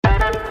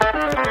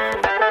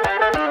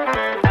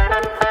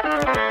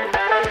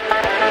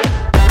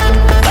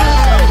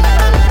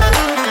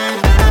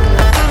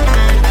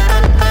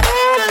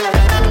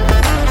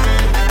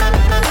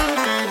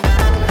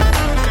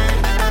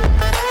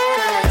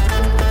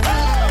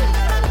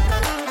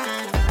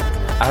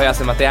Ahoj, já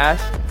jsem Matyáš.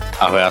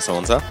 Ahoj, já jsem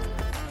Honza.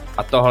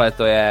 A tohle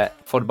to je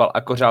Fotbal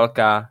a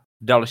kořálka,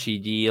 další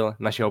díl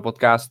našeho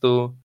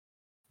podcastu.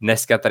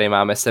 Dneska tady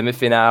máme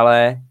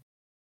semifinále,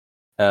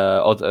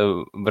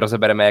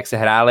 rozebereme, jak se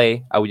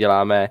hráli a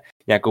uděláme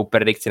nějakou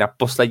predikci na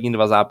poslední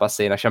 2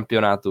 zápasy na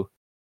šampionátu.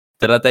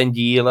 Tenhle ten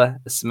díl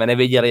jsme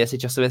nevěděli, jestli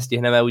časově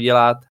stihneme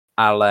udělat,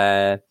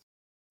 ale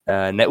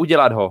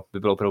neudělat ho by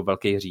bylo opravdu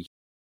velký hřích.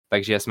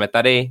 Takže jsme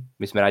tady,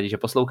 my jsme rádi, že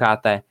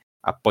posloucháte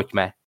a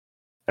pojďme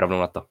rovnou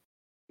na to.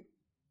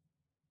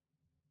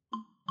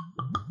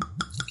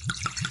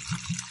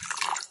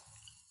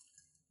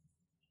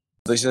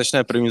 Takže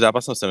začne prvním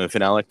zápasem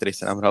semifinále, který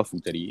se nám hrál v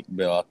úterý.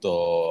 Byla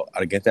to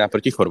Argentina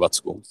proti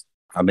Chorvatsku.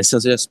 A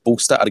myslím si, že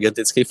spousta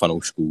argentinských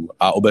fanoušků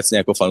a obecně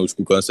jako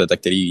fanoušků kolem světa,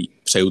 který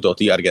přejou to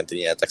té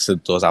Argentině, tak se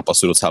do toho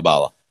zápasu docela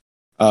bála.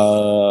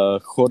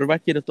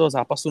 Chorvati do toho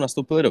zápasu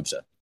nastoupili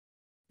dobře.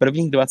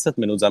 Prvních 20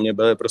 minut za mě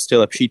byly prostě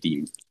lepší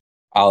tým,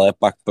 ale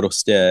pak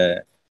prostě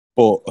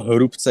po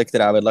hrubce,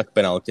 která vedla k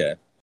penaltě,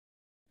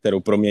 kterou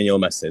proměnil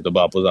Messi, to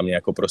byla podle mě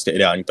jako prostě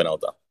ideální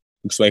penalta.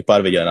 Už jsme jich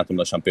pár viděli na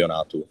tomhle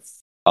šampionátu,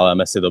 ale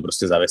Messi to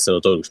prostě zavěsil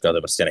do toho ruška, to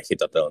je prostě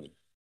nechytatelný.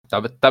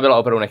 Ta byla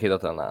opravdu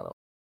nechytatelná, no.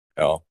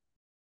 Jo.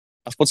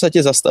 A v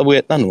podstatě za stavu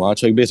 1-0,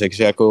 člověk by řekl,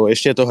 že jako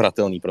ještě je to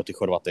hratelný pro ty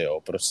Chorvaty,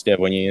 jo. Prostě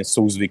oni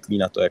jsou zvyklí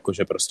na to, jako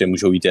že prostě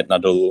můžou jít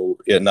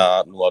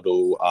 1-0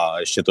 dolů a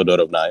ještě to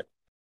dorovnají.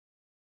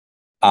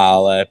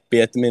 Ale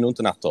 5 minut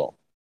na to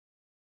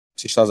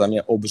přišla za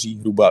mě obří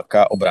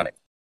hrubáka obrany.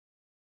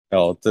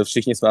 Jo, to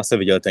všichni jsme asi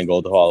viděli ten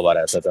gól toho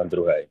Alvareze, ten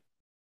druhý.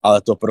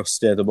 Ale to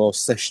prostě, to bylo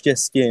se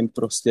štěstím,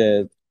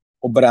 prostě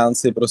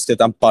obránci prostě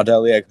tam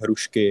padali jak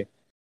hrušky,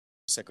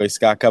 jako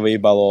skákavý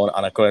balón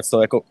a nakonec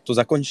to, jako, to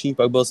zakončení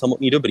pak byl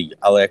samotný dobrý,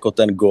 ale jako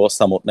ten gól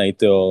samotný,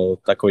 to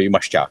takový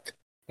mašťák.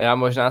 Já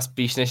možná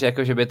spíš, než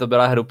jako, že by to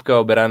byla hrubka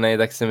obrany,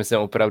 tak si myslím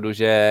opravdu,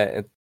 že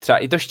třeba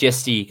i to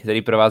štěstí,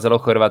 který provázelo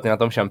Chorvaty na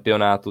tom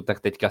šampionátu, tak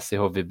teďka si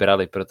ho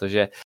vybrali,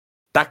 protože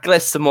takhle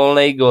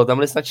smolnej gól, tam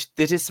byly snad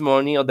 4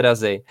 smolný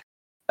odrazy,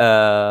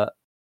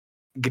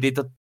 kdy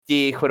to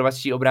ti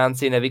chorvatští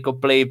obránci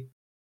nevykopli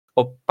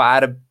o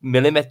pár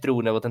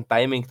milimetrů, nebo ten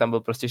timing tam byl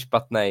prostě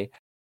špatný.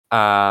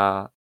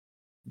 A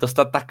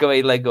dostat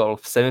takovejhle gól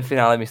v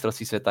semifinále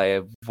mistrovství světa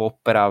je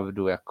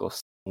opravdu jako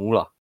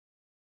smůla.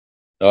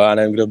 No já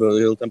nevím, kdo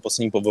byl ten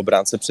poslední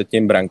obránce před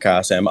tím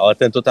brankářem, ale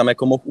ten to tam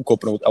jako mohl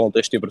ukopnout a on to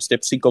ještě prostě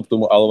přikop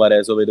tomu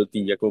Alvarezovi do té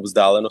jako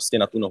vzdálenosti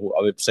na tu nohu,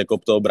 aby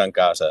překop toho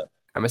brankáře.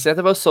 A myslím, že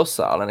to byl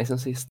Sosa, ale nejsem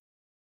si jistý.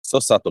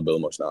 Sosa to byl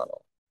možná, no.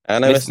 Já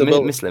nevím, jestli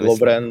to byl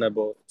Lovren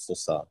nebo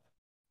Sosa.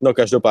 No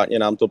každopádně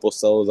nám to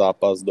poslal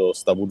zápas do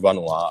stavu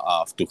 2-0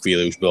 a v tu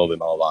chvíli už bylo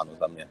vymalováno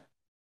za mě.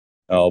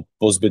 No,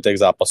 po zbytek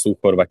zápasů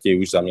Chorvati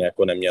už za mě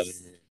jako neměli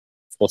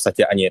v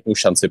podstatě ani jednu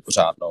šanci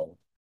pořádnou.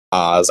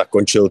 A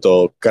zakončil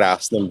to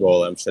krásným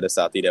gólem v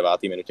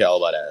 69. minutě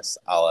Alvarez,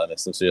 ale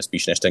myslím si, že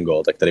spíš než ten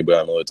gól, tak tady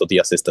budeme mluvit o té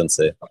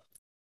asistenci,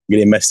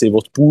 kdy Messi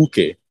od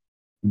půlky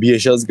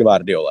běžel s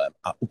Guardiolem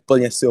a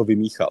úplně si ho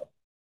vymíchal.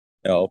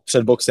 Jo,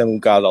 před boxem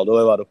ukázal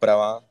doleva,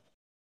 doprava,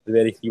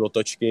 2 rychlé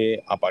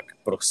otočky a pak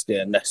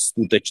prostě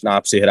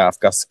neskutečná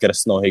přihrávka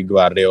skrz nohy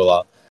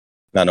Guardiola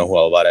na nohu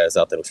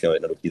Alvareza, ten už měl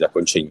jednoduchý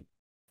zakončení.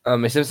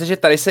 Myslím si, že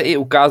tady se i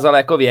ukázal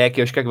jako věk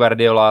Joška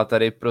Guardiola,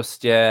 tady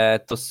prostě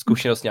to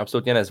zkušenostně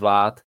absolutně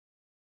nezvlád.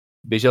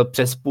 Běžel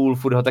přes půl,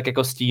 furt ho tak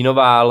jako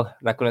stínoval,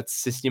 nakonec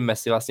si s ním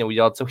Messi vlastně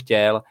udělal, co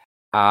chtěl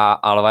a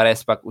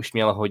Alvarez pak už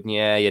měl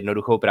hodně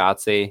jednoduchou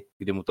práci,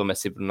 kdy mu to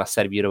Messi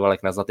naservíroval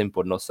jak na zlatém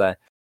podnose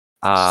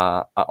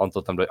a on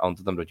to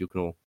tam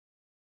doťuknul.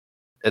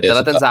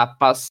 Tenhle ten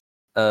zápas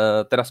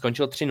teda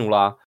skončil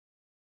 3-0.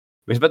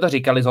 My jsme to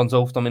říkali s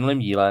Honzou v tom minulém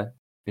díle,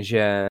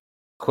 že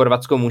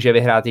Chorvatsko může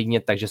vyhrát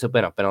jedině tak, že se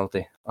půjde na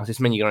penalty. Asi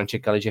jsme nikdo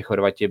nečekali, že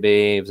Chorvati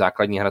by v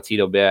základní hrací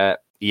době,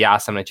 já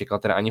jsem nečekal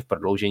teda ani v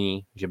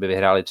prodloužení, že by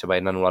vyhráli třeba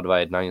 1-0,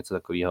 2-1, něco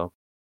takového.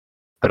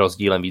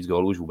 Rozdílem víc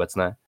gólů už vůbec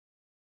ne.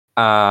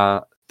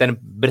 A ten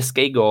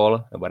brzký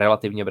gól, nebo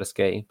relativně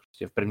brzký,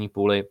 prostě v první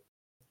půli,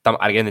 tam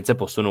Argentince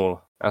posunul.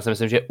 Já si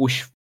myslím, že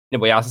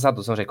já jsem se na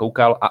to samozřejmě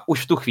koukal a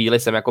už v tu chvíli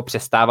jsem jako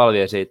přestával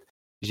věřit,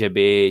 že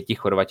by ti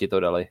Chorvati to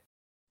dali.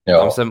 Jo.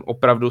 Tam jsem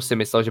opravdu si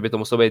myslel, že by to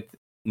muselo být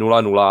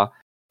 0-0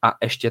 a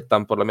ještě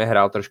tam podle mě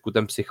hrál trošku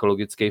ten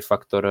psychologický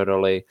faktor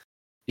roli,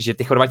 že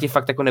ty Chorvati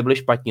fakt jako nebyli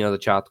špatní na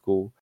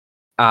začátku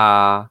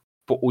a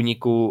po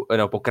úniku,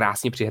 po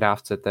krásné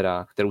přihrávce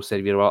teda, kterou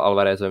servíroval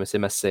Alvarez,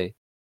 myslím Messi,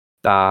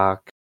 tak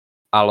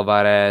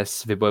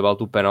Alvarez vybojoval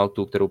tu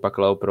penaltu, kterou pak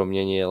Leo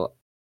proměnil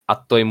a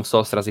to jim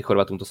muselo srazit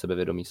Chorvatům to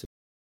sebevědomí.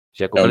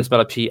 Že jako byli jsme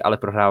lepší, ale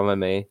prohráváme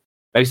my.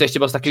 Takže to ještě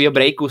bylo z takového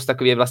breaku, z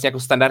takové vlastně jako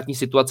standardní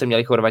situace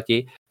měli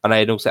Chorvati a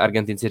najednou se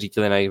Argentinci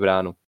řítili na jejich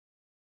bránu.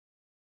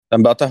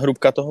 Tam byla ta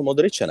hrubka toho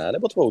Modriče, ne?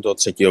 Nebo to bylo u toho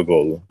 3.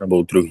 gólu? Nebo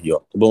u 2.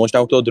 To bylo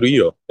možná u toho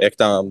 2. Jak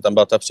tam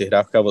byla ta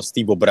přihrávka z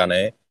té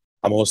obrany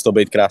a mohl to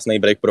být krásný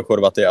break pro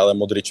Chorvaty, ale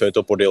Modričovi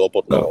to podjelo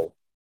pod nohou.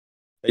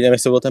 Nevím,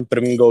 jestli byl ten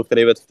první gól,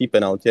 který vedl v té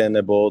penaltě,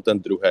 nebo ten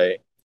druhý.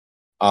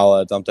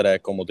 Ale tam teda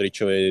jako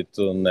Modričovi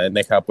to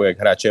nechápu, jak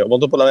hráče. On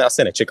to podle mě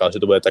asi nečekal, že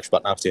to bude tak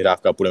špatná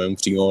přihrávka a půjdeme mu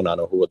přímo na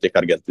nohu od těch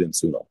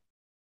Argentinců, no.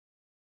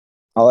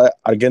 Ale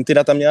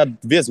Argentina tam měla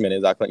 2 změny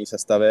v základní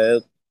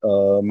sestavě.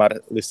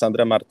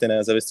 Lisandra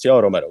Martineze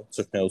vystřídal Romero,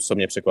 což mě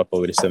osobně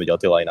překvapilo, když jsem viděl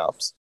ty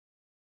line-ups.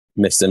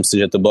 Myslím si,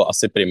 že to bylo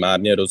asi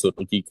primárně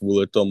rozhodnutí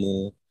kvůli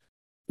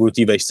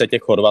té vejšce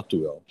těch Chorvatů,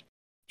 jo.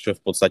 Že v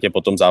podstatě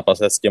po tom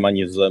zápase s těma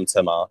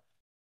Nizozemcema,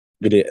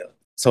 kdy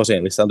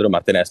samozřejmě Lisandro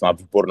Martinez má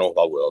výbornou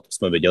hlavu, jo, to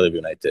jsme viděli v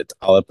United,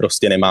 ale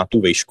prostě nemá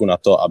tu výšku na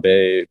to,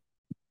 aby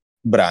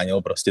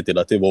bránil prostě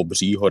tyhle ty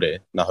obří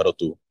hory na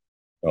hrotu.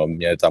 Jo,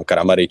 mě tam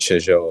Karamariče,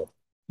 že jo.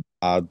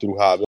 A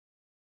druhá byla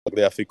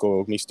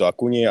Gliafiko místo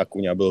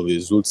Akuňa byl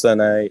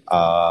vyzlucený,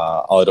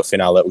 ale do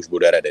finále už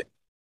bude ready.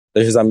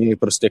 Takže za mě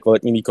prostě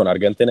kvalitní výkon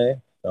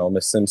Argentiny. Jo,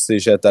 myslím si,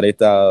 že tady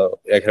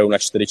jak hrajou na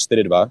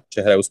 4-4-2,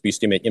 že hrajou spíš s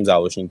tím jedním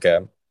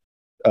záložníkem,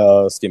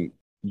 s tím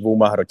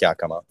 2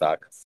 hroťákama,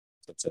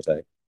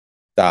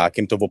 tak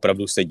jim to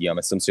opravdu sedí a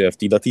myslím si, že v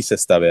této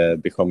sestavě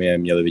bychom je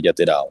měli vidět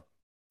i dál.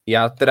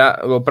 Já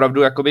teda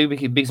opravdu jakoby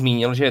bych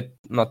zmínil, že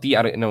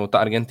ta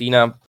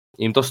Argentína,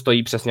 jim to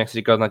stojí přesně, jak jsi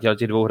říkal, na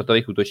těch 2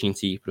 hrtových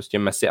útočnících, prostě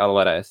Messi a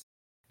Alvarez,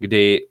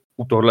 kdy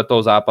u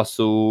tohletoho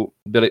zápasu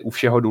byli u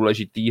všeho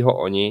důležitýho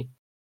oni.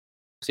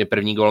 Prostě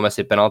první gól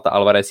Messi penalta,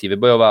 Alvarez ji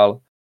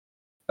vybojoval,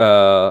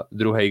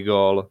 druhý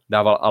gól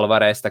dával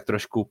Alvarez tak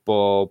trošku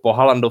po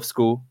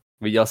Haalandovsku,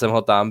 viděl jsem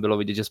ho tam, bylo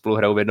vidět, že spolu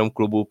hrajou v jednom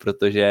klubu,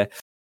 protože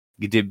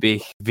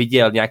kdybych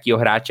viděl nějakýho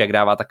hráče, jak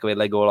dává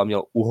takovýhle gól a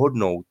měl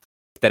uhodnout,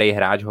 který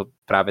hráč ho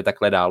právě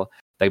takhle dal,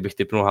 tak bych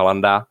tipnul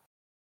Haalanda.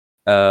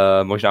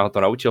 Možná ho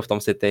to naučil v tom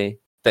City.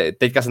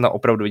 Teďka jsem tam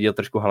opravdu viděl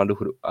trošku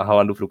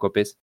Haalandův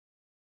rukopis.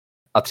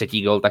 A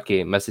třetí gól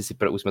taky.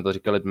 Už jsme to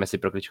říkali, Messi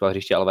prokličkoval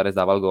hřiště, Alvarez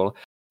dával gól.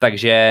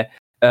 Takže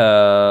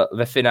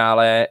ve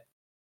finále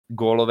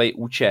gólový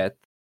účet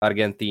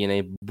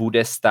Argentíny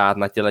bude stát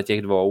na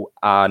těch 2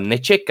 a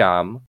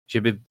nečekám,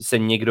 že by se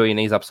někdo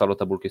jiný zapsal do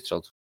tabulky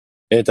střelců.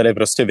 Je tady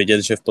prostě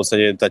vidět, že v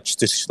podstatě ta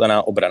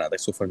 4členná obrana, tak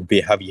jsou fakt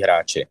běhaví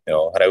hráči.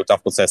 Jo. Hrajou tam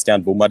v podstatě s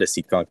těmi 2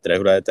 desítkami, které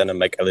hraje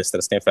ten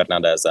McAllister s tím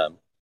Fernandezem.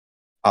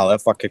 Ale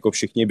fakt jako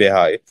všichni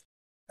běhají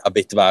a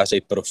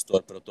vytvářejí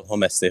prostor pro toho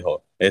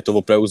Messiho. Je to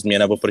opravdu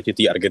změna oproti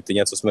té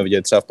Argentině, co jsme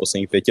viděli třeba v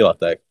posledních 5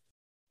 letech,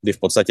 kdy v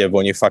podstatě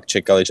oni fakt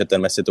čekali, že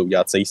ten Messi to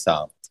udělá celý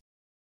sám.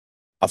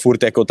 A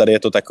furt jako tady je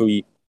to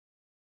takový,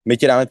 my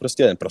ti dáme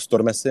prostě ten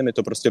prostor Messi, my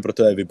to prostě pro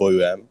tebe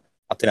vybojujeme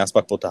a ty nás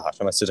pak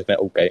potaháš. A Messi řekne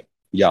OK,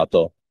 dělá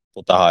to,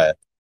 potahá je.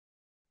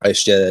 A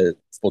ještě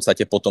v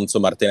podstatě po tom, co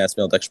Martinez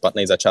měl tak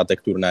špatný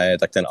začátek turnaje,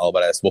 tak ten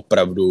Alvarez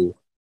opravdu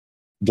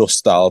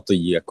dostal to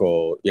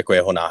jako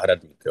jeho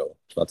náhradník. Jo.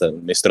 Na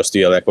ten mistrovství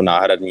jel jako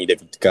náhradní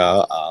 9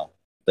 a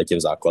teď je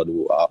v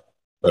základu a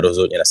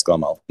rozhodně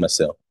nesklamal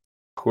Messi.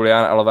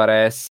 Julián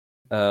Alvarez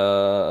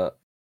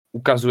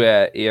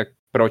ukazuje,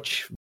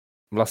 proč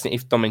vlastně i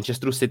v tom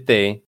Manchesteru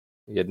City,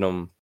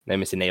 jednom,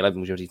 nevím jestli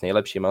můžeme říct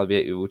nejlepším, ale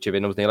určitě v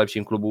jednom z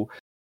nejlepších klubů,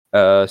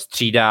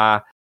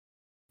 střídá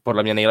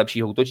podle mě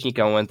nejlepšího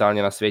útočníka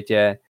momentálně na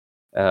světě,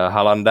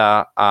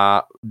 Haalanda,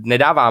 a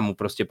nedává mu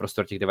prostě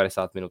prostor těch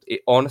 90 minut.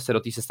 I on se do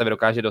té sestavy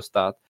dokáže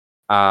dostat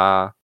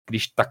a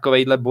když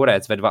takovejhle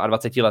borec ve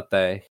 22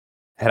 letech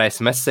hraje s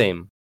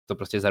Messim, to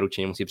prostě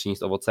zaručeně musí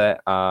přinést ovoce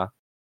a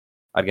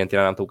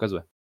Argentina nám to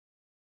ukazuje.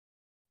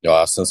 Jo,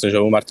 já si myslím, že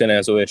u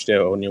Martinezovi ještě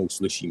hodně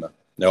uslyšíme.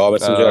 Jo, a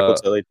myslím, že jako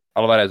celý...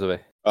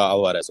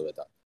 Alvarezovi,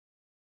 tak.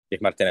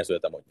 Těch Martinezů je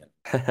tam hodně.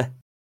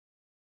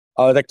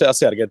 Ale tak to je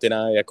asi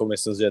Argentina, jako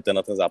myslím, že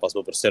ten zápas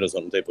byl prostě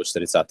rozhodnutý po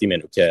 40.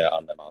 minutě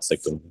a nemá se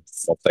k tomu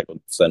moc jako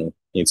cenu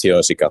nic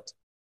jiného říkat.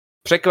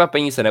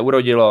 Překvapení se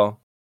neurodilo,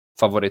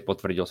 favorit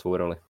potvrdil svou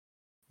roli.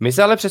 My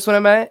se ale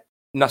přesuneme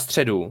na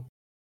středu,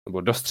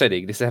 nebo do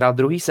středy, kdy se hrál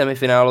druhý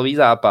semifinálový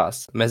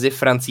zápas mezi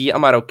Francií a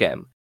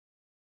Marokem.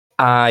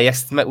 A jak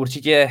jsme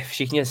určitě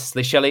všichni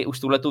slyšeli už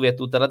tuhletu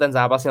větu, tenhle ten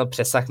zápas měl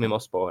přesah mimo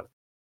sport.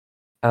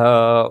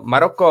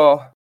 Maroko,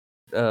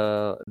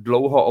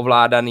 dlouho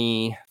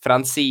ovládaný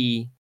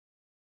Francií,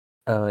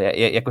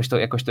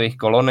 jakožto jejich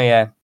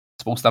kolonie,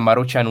 spousta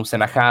Maročanů se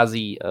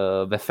nachází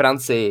ve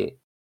Francii,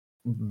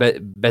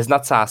 bez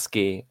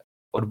nadsázky.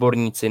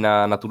 Odborníci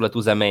na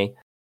tuhletu zemi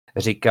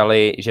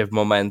říkali, že v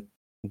moment,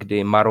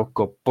 kdy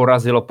Maroko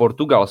porazilo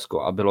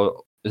Portugalsko a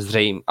bylo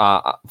zřejmé,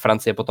 a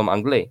Francie potom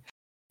Anglii,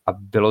 a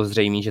bylo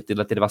zřejmé, že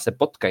tyhle 2 se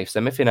potkají v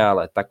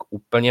semifinále, tak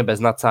úplně bez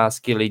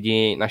nadsázky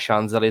lidi na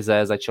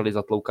Champs-Élysées začali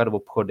zatloukat v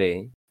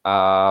obchody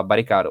a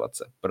barikádovat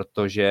se,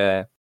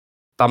 protože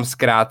tam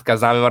zkrátka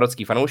známe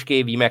marocký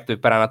fanoušky, víme, jak to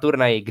vypadá na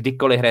turnaji,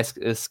 kdykoliv hraje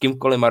s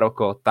kýmkoliv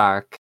Maroko,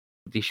 tak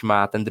když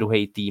má ten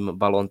druhý tým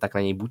balón, tak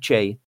na něj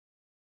bučej.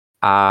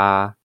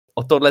 A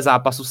o tohle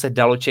zápasu se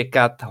dalo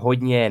čekat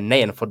hodně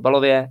nejen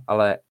fotbalově,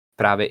 ale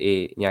právě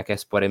i nějaké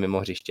spory mimo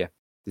hřiště.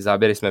 Ty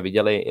záběry jsme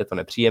viděli, je to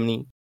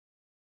nepříjemný.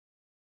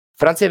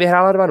 Francie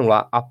vyhrála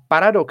 2-0 a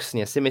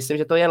paradoxně si myslím,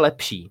 že to je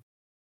lepší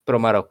pro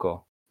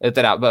Maroko,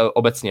 teda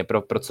obecně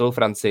pro celou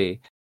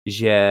Francii,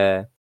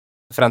 že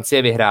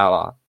Francie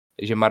vyhrála,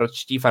 že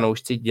maročtí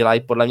fanoušci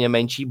dělají podle mě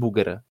menší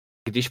bugr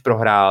když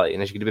prohráli,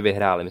 než kdyby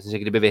vyhráli. Myslím, že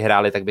kdyby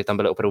vyhráli, tak by tam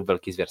byly opravdu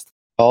velký zvěrstva.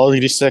 Ale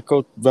když se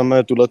jako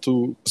veme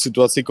tuhletu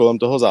situaci kolem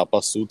toho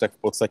zápasu, tak v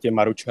podstatě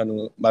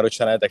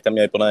Maročané tak tam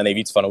měli podle mě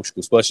nejvíc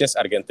fanoušků. Společně s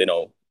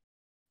Argentinou,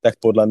 tak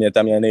podle mě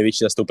tam měli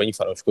největší zastoupení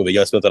fanoušků.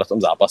 Viděli jsme to na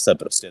tom zápase,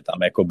 prostě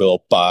tam jako bylo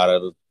pár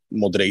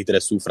modrých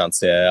dresů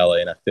Francie, ale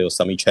jinak ty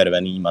samý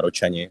červený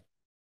Maročani.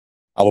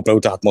 A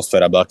opravdu ta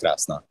atmosféra byla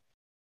krásná.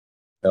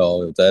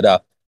 Jo, teda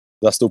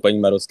zastoupení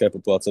marocké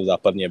populace v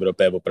západní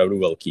Evropě je opravdu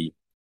velký.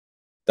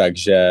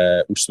 Takže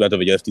už jsme to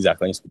viděli v té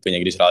základní skupině,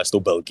 když hráli s tou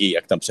Belgií,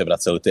 jak tam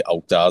převraceli ty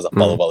auta,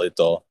 zapalovali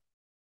to.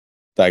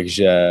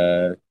 Takže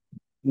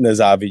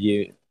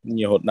nezávidí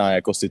hodná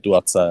jako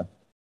situace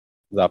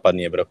v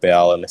západní Evropě,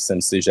 ale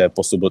myslím si, že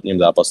po sobotním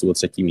zápasu o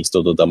třetí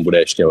místo to tam bude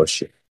ještě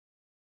horší.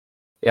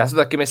 Já si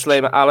taky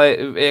myslím, ale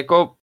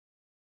jako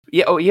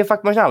je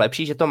fakt možná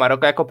lepší, že to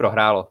Maroko jako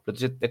prohrálo,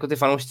 protože jako ty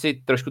fanoušci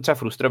trošku třeba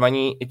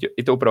frustrovaní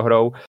i tou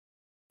prohrou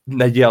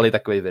nedělali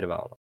takový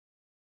virvál.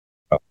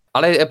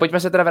 Ale pojďme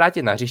se teda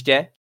vrátit na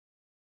hřiště.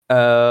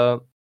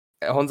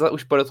 Honza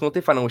už podotknul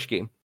ty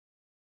fanoušky.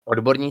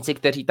 Odborníci,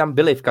 kteří tam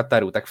byli v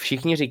Kataru, tak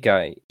všichni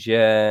říkají,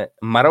 že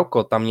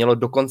Maroko tam mělo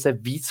dokonce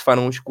víc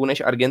fanoušků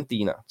než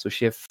Argentína,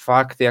 což je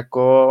fakt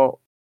jako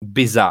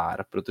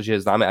bizár,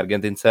 protože známe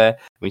Argentince,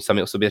 oni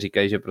sami o sobě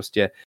říkají, že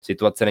prostě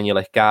situace není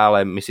lehká,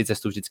 ale my si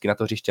cestu vždycky na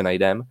to hřiště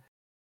najdeme.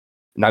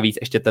 Navíc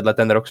ještě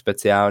ten rok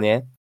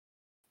speciálně.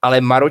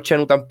 Ale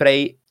Maročanů tam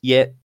prej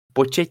je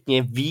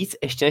početně víc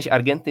ještě než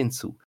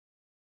Argentinců.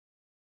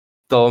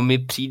 To mi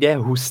přijde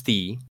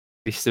hustý,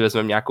 když si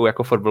vezmeme nějakou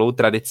jako fotbalovou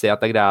tradici a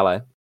tak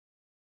dále.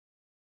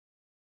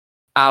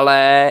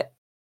 Ale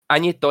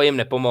ani to jim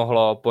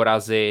nepomohlo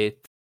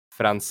porazit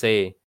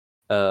Francii.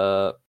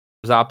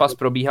 Zápas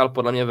probíhal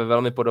podle mě ve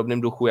velmi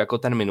podobném duchu jako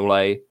ten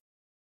minulej.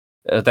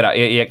 Teda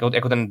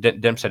jako ten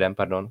den předem,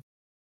 pardon.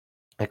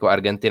 Jako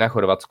Argentina,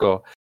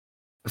 Chorvatsko.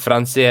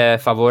 Francie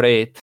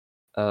favorit.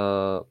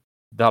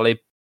 Dali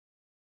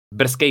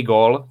brzký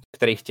gól,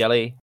 který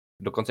chtěli,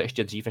 dokonce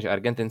ještě dřív než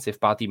Argentinci v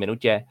 5.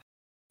 minutě.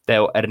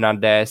 Theo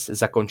Hernández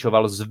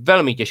zakončoval z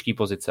velmi těžké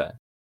pozice.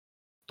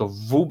 To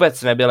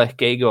vůbec nebyl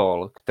lehký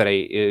gól,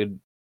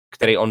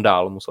 který on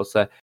dal. Musel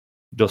se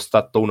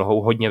dostat tou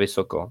nohou hodně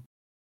vysoko.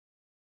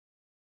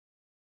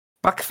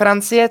 Pak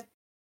Francie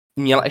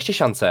měla ještě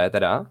šance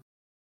teda.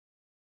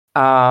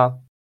 A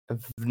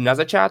na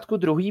začátku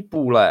druhé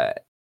půle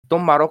to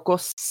Maroko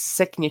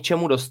se k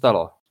něčemu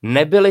dostalo.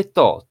 Nebyly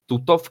to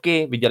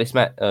tutovky, viděli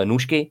jsme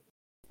nůžky,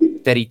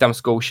 který tam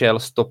zkoušel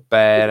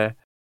stoper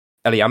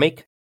El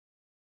Yamik,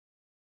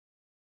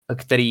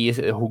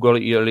 který Hugo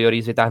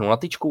Lloris vytáhnul na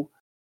tyčku.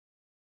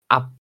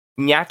 A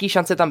nějaký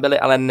šance tam byly,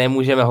 ale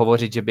nemůžeme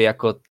hovořit, že by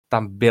jako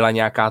tam byla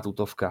nějaká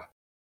tutovka.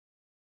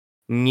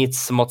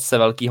 Nic moc se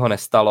velkého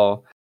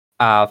nestalo.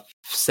 A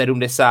v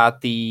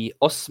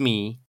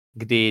 78.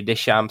 kdy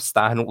Deschamps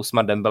stáhnul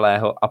Ousmane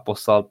Dembélého a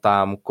poslal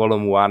tam Kolo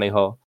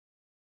Muaniho,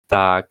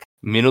 tak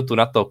minutu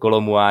na to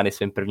Kolo Muani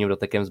svým prvním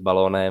dotekem s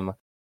balónem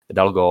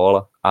dal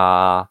gól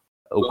a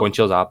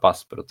ukončil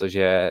zápas,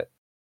 protože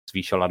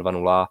zvýšil na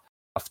 2-0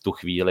 a v tu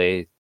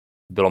chvíli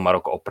bylo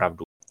Maroko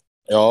opravdu.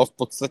 Jo, v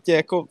podstatě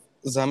jako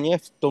za mě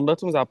v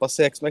tomhletom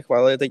zápase, jak jsme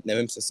chválili, teď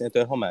nevím přesně to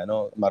jeho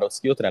jméno,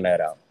 marockého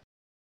trenéra.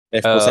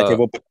 Je v podstatě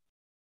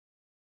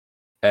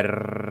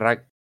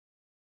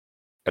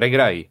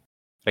Regragui.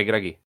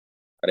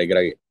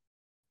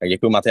 Tak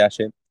děkuji,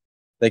 Matyáši.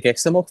 Tak jak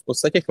jsem ho v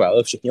podstatě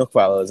chválil, všichni ho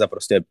chválili za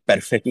prostě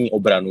perfektní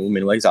obranu v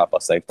minulých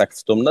zápasech, tak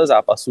v tomhle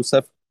zápasu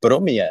se pro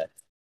mě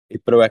i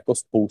pro jako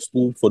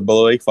spoustu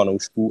fotbalových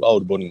fanoušků a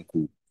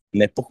odborníků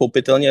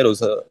nepochopitelně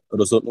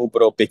rozhodnul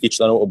pro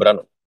 5člennou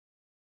obranu.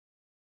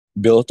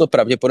 Bylo to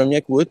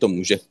pravděpodobně kvůli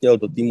tomu, že chtěl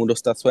do týmu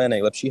dostat svoje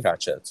nejlepší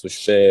hráče,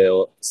 což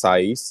byl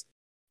Saiss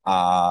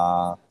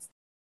a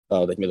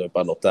teď mi to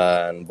vypadlo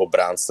ten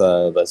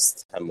obránce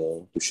West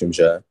Hamu, tuším,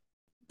 že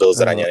byl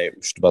zraněný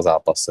už 2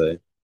 zápasy.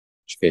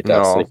 Počkejte,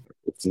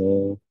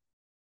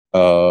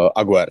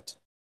 Aguert.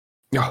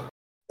 Jo.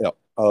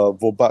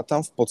 Oba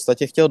tam v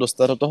podstatě chtěl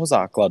dostat do toho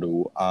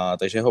základu, a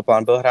takže jeho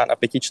plán byl hrát na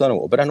 5člennou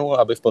obranu,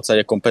 aby v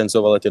podstatě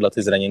kompenzovali tyhle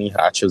ty zraněný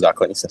hráče v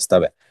základní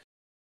sestavě.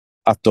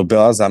 A to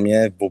byla za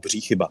mě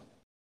obří chyba.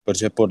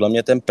 Protože podle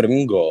mě ten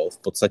první gól, v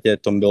podstatě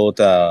to bylo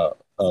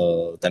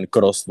ten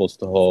cross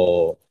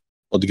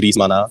od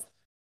Griezmana,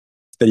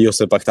 kterýho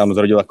se pak tam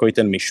zrodil takový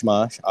ten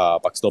myšmaš a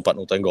pak z toho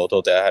padnul ten gól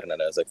toho Thea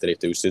Hernandeze, který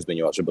ty už si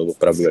zmiňoval, že byl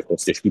opravdu jako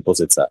z těžké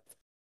pozice.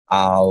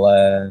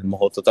 Ale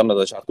mohlo to tam na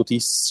začátku té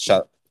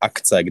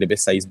akce, kdyby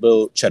Saiss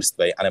byl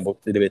čerstvej, anebo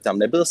kdyby tam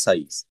nebyl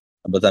Saiss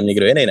a byl tam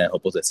někdo jiný na jeho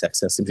pozici, jak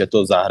si myslím, že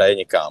to zahraje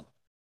někam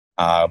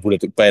a bude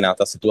to úplně jiná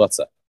ta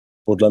situace.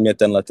 Podle mě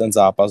ten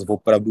zápas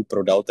opravdu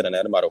prodal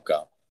trenér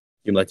Maroka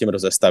tímhletím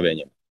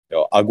rozestavěním.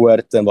 Jo,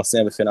 Aguert ten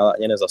vlastně ve finále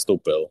ani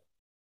nezastoupil.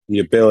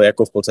 Byl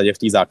jako v podstatě v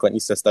té základní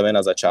sestavě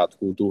na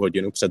začátku, tu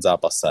hodinu před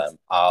zápasem,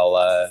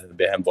 ale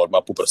během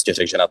warm-upu prostě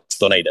řekl, že na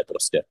to nejde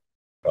prostě.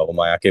 Jo,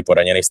 má nějaký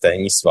poraněný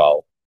stehní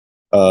sval.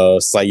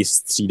 Saiss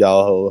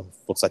střídal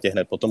v podstatě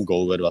hned po tom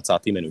gólu ve 20.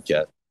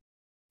 minutě.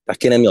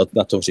 taky neměl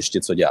na tom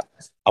hřišti co dělat.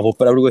 A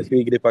opravdu ve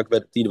chvíli, kdy pak ve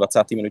té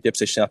 20. minutě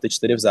přešli na ty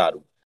 4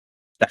 vzadu,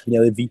 tak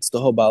měli víc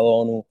toho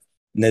balónu,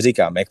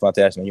 neříkám, jak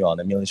Matyáš zmiňoval,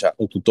 neměli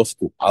žádnou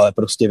tutovku, ale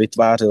prostě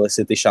vytvářeli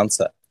si ty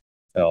šance.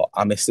 Jo,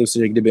 a myslím si,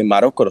 že kdyby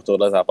Maroko do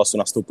tohohle zápasu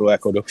nastoupilo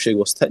jako do všech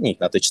ostatních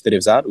na ty 4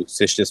 vzadu,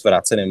 s ještě s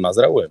vráceným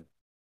Mazraouem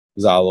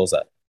v záloze,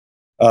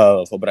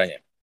 v obraně,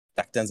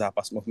 tak ten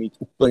zápas mohl mít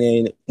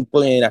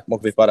úplně jinak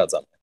mohl vypadat za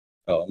mě.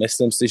 Jo,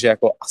 myslím si, že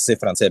jako asi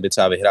Francie by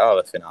třeba vyhrála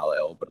ve finále,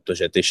 jo,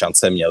 protože ty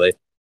šance měly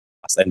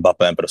a s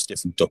Mbappém prostě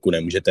v útoku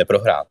nemůžete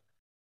prohrát.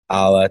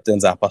 Ale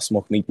ten zápas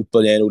mohl mít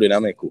úplně jinou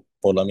dynamiku.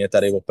 Podle mě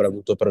tady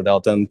opravdu to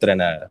prodal ten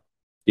trenér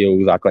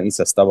tím základní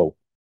sestavou.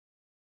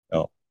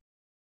 Jo.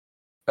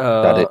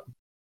 Tady.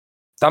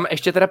 Tam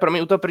ještě teda pro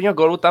mě u toho prvního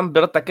gólu tam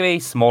byl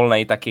takový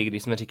smolnej taky,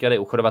 když jsme říkali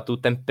u Chorvatů,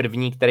 ten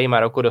první, který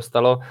Maroko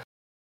dostalo,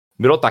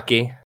 bylo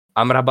taky.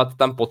 Amrabat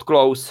tam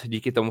podklous,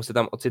 díky tomu se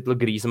tam ocitl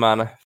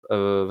Griezmann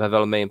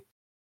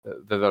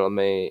ve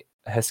velmi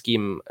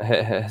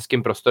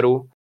hezkým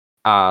prostoru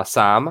a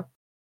sám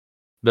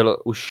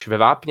byl už ve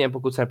vápně,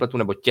 pokud se nepletu,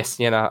 nebo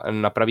těsně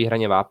na pravý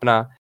hraně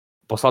vápna.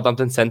 Poslal tam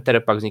ten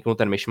center, pak vzniknul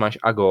ten myšmaš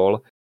a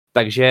gól.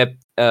 Takže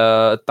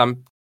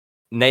tam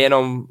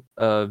nejenom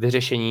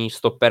vyřešení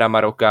stopera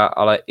Maroka,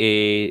 ale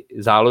i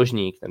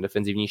záložník, ten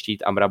defenzivní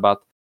štít Amrabat,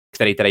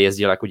 který tady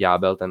jezdil jako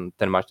ďábel, ten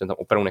tam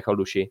opravdu nechal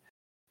duši,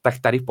 tak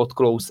tady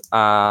podklous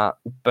a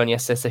úplně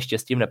se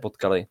štěstím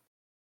nepotkali.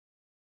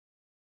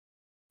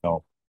 No.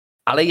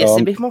 Ale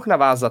jestli bych mohl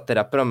navázat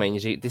teda, promiň,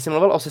 že ty jsi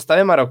mluvil o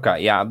sestavě Maroka,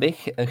 já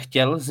bych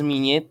chtěl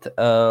zmínit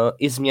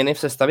i změny v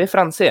sestavě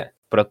Francie,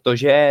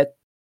 protože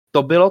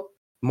to bylo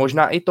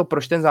možná i to,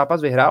 proč ten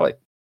zápas vyhráli.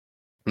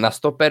 Na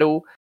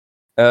stoperu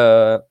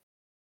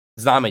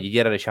známe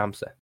Didiera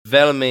Deschampse.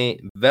 Velmi,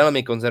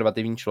 velmi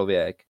konzervativní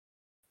člověk.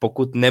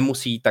 Pokud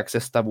nemusí, tak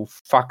sestavu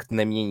fakt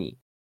nemění.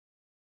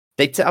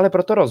 Teď se ale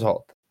proto rozhodl.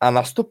 A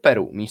na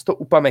stoperu místo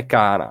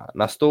Upamekána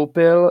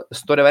nastoupil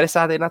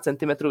 191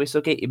 cm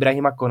vysoký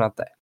Ibrahima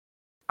Konaté.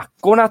 A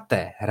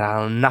Konaté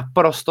hrál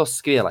naprosto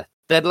skvěle.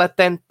 Tenhle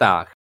ten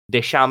tah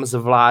Deschamps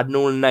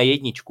zvládnul na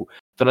jedničku.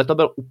 Tohle to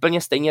byl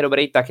úplně stejně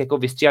dobrý tak jako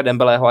vystříhat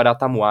Dembeleho a dát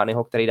tam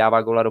Muányho, který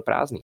dává góla do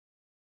prázdný.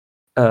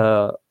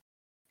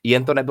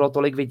 Jen to nebylo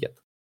tolik vidět.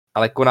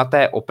 Ale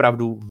Konaté je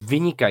opravdu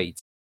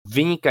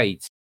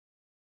vynikající.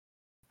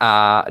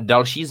 A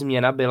další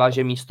změna byla,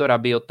 že místo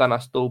Rabiota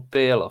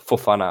nastoupil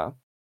Fofana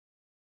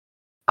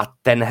a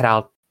ten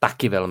hrál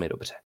taky velmi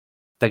dobře.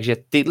 Takže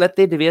tyhle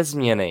ty dvě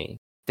změny,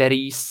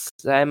 který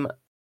jsem...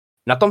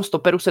 Na tom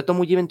stoperu se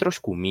tomu divím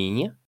trošku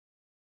míň,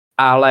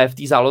 ale v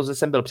té záloze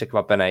jsem byl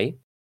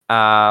překvapený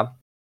a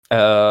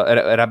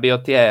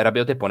Rabiot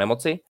je po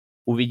nemoci.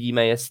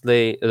 Uvidíme,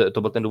 jestli,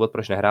 to byl ten důvod,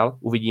 proč nehrál,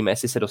 uvidíme,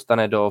 jestli se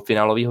dostane do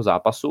finálového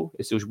zápasu,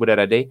 jestli už bude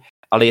ready,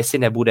 ale jestli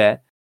nebude,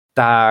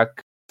 tak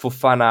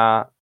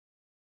Fofana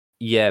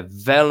je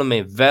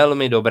velmi,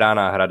 velmi dobrá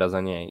náhrada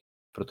za něj,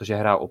 protože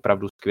hrál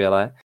opravdu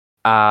skvěle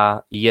a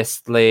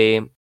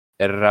jestli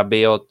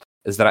Rabiot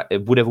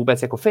bude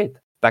vůbec jako fit,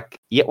 tak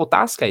je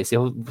otázka, jestli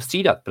ho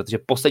střídat, protože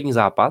poslední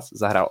zápas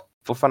zahrál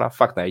Fofana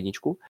fakt na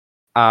jedničku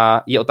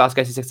a je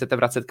otázka, jestli se chcete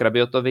vracet k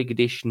Rabiotovi,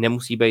 když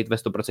nemusí být ve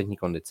 100%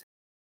 kondici.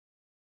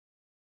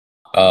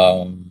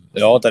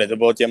 Jo, tady to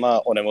bylo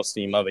těma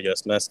onemocnýma, viděli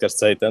jsme skrz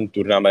celý ten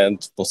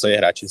turnament, v podstatě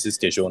hráči si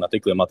stěžují na ty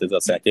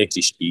klimatizace na těch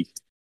hřištích,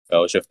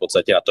 jo, že v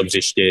podstatě na tom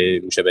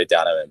hřišti může být,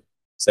 já nevím,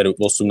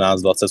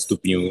 18-20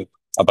 stupňů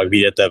a pak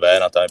vyjdete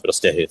ven a tam je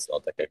prostě hit, no,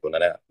 tak jako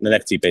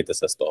nechcípejte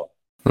se z toho.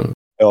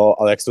 Jo,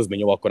 ale jak jsi to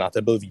zmiňoval,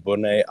 Konaté byl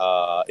výborný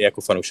a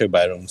jako fanoušek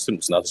Bayernu musím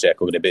uznat, že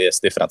jako kdyby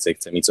jestli Francie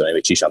chce mít co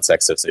největší šance,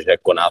 jak se chce, že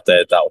Konaté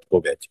je ta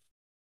odpověď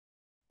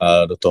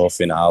do toho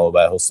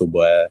finálového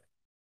souboje.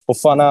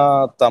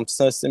 Fofana, tam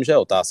si myslím, že je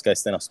otázka,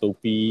 jestli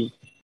nastoupí.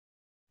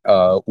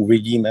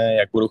 Uvidíme,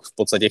 jak budou v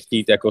podstatě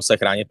chtít jako se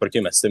chránit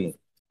proti Messimu.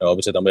 Jo,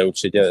 protože tam bude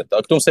určitě,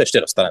 k tomu se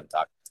ještě dostaneme,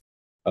 tak.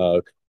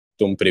 K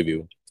tomu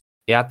preview.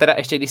 Já teda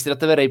ještě, když si do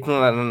tebe rejpnu,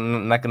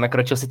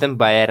 nakročil si ten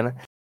Bayern,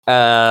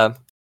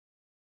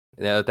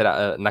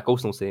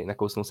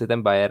 nakousnul si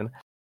ten Bayern.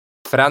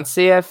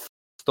 Francie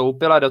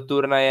vstoupila do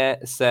turnaje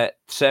se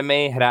 3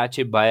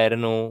 hráči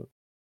Bayernu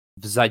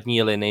v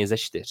zadní linii ze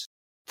 4.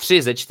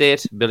 3 ze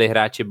 4 byli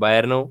hráči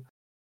Bayernu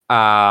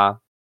a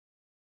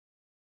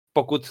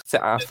pokud chce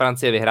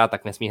Francie vyhrát,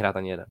 tak nesmí hrát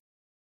ani jeden.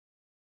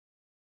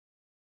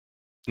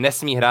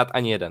 Nesmí hrát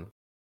ani jeden.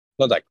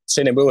 No tak,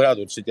 3 nebudou hrát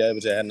určitě,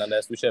 protože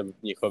Hernandez už je v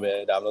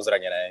Mnichově dávno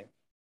zraněný.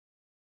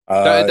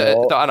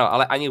 To ano,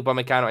 ale ani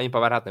Upamecano, ani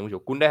Pavard hrát nemůžou.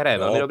 Kunde hraje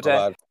velmi dobře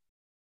Pavard.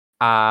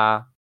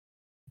 A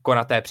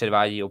Konaté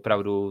předvádí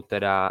opravdu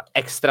teda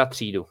extra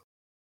třídu.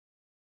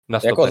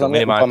 Jako za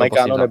mě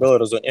Upamecano nebyl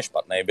rozhodně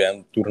špatný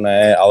během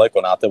turnaje, ale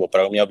Konaté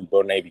opravdu měl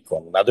výborný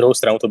výkon. Na druhou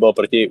stranu to bylo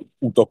proti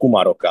útoku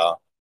Maroka.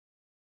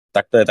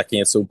 Tak to je taky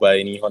něco úplně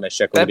jiného, než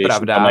jako když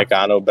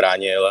Upamecano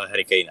bránil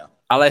Hurricane.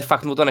 Ale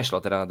fakt mu to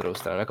nešlo teda na druhou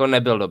stranu. Jako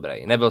nebyl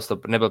dobrý,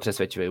 nebyl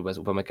přesvědčivý vůbec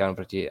Upamecano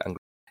proti Anglii.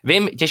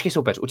 Vím, těžký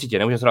soupeř, určitě,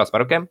 nemůže srovnat s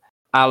Marokem,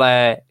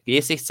 ale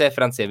jestli chce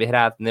Francie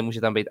vyhrát,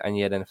 nemůže tam být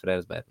ani jeden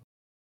frér z Bayernu.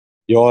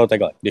 Jo,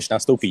 takhle, když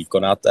nastoupí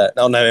Konaté,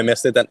 no nevím,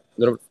 jestli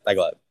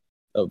takhle,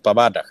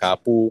 Pavárda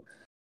chápu,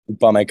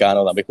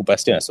 Upamecano, tam bych úplně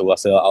s tím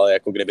nesouhlasil, ale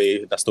jako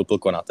kdyby nastoupil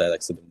Konaté,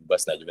 tak se to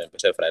vůbec nedivím,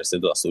 protože frajer si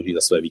to zaslouží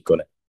za své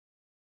výkony.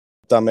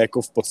 Tam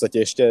jako v podstatě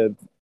ještě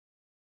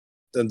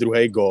ten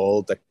druhý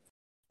gól, tak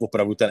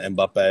opravdu ten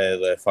Mbappé,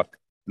 to je fakt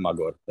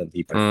magor, ten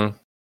týpek.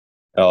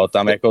 Jo,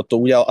 tam jako to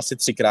udělal asi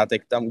 3krát,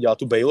 jak tam udělal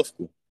tu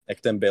Baleovku.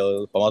 Jak ten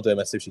byl,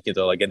 pamatujeme si všichni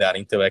to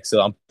legendární tyhle, jak se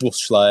tam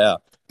pošle a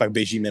pak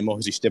běží mimo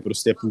hřiště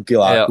prostě půl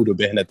kiláku,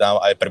 doběhne tam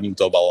a je prvním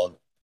toho balón.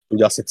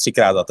 Udělal si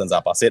 3krát za ten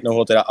zápas.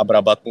 Jednoho teda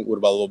Abrabat mu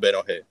urval obě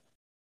nohy.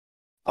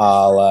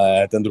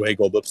 Ale ten druhý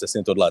gól byl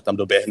přesně tohle. Tam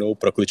doběhnul,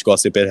 prokličko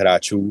asi 5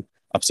 hráčů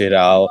a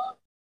přihrál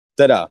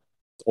teda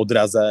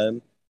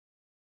odrazem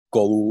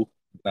kolu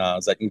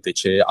na zadní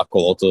tyči a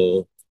kolo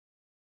to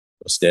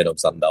prostě jenom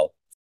zandal.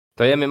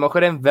 To je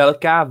mimochodem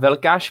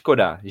velká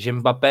škoda, že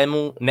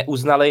Mbappému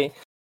neuznali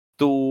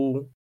tu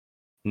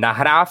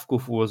nahrávku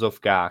v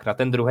úvozovkách na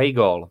ten druhý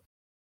gól.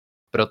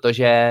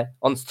 Protože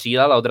on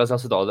střílel a odrazil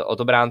se to od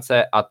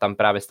obránce a tam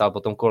právě stál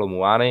potom kolo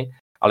Muány,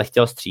 ale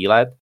chtěl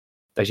střílet,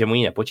 takže mu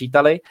ji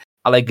nepočítali.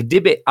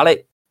 Ale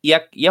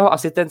jak jeho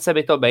asistence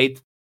by to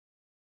být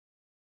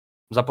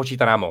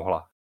započítaná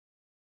mohla.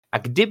 A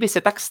kdyby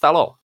se tak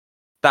stalo,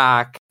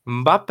 tak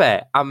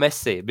Mbappé a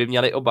Messi by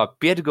měli oba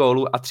 5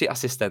 gólů a 3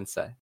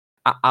 asistence.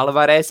 A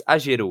Alvarez a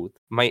Giroud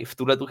mají v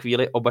tuhletu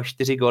chvíli oba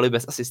 4 góly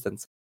bez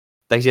asistence.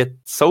 Takže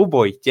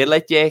souboj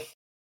těch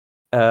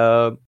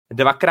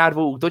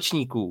 2x2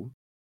 útočníků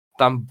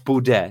tam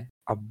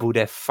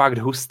bude fakt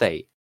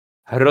hustej.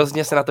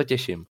 Hrozně se na to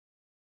těším.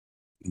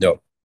 Jo.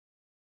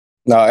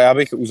 No a já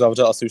bych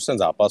uzavřel asi už ten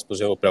zápas,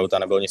 protože opravdu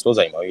tam nebylo nic moc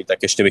zajímavý, tak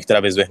ještě bych teda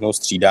vyzvihnul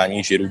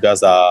střídání Girouda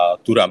za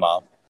Turama,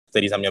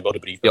 který za mě byl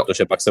dobrý,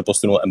 protože pak se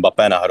posunul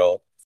Mbappé na hro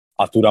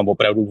a Turam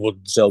opravdu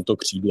odřel to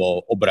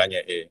křídlo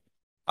obraně i.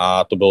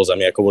 A to bylo za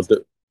mě jako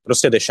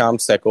prostě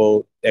Deschamps,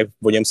 jako jak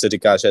o něm se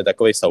říká, že je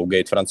takový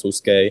Southgate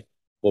francouzský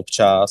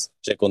občas,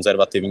 že je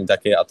konzervativní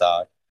taky a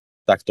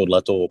tak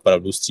tohleto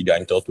opravdu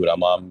střídání toho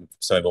Turama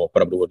se mi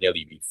opravdu hodně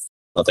líbí.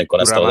 Na ten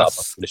konec toho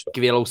zápasu.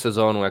 Skvělou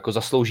sezónu, jako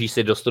zaslouží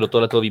si do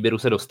tohoto výběru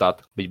se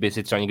dostat. Byť by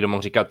si třeba někdo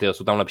mohl říkat,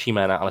 jsou tam lepší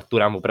jména, ale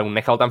Turam opravdu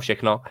nechal tam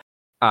všechno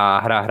a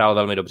hrál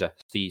velmi dobře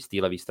z té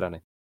levé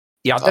strany.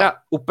 Já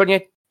teda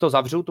úplně to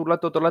zavřu,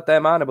 tohle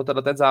téma, nebo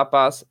ten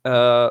zápas.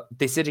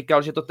 Ty si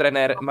říkal, že to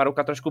trenér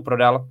Maroka trošku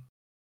prodal.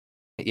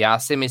 Já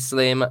si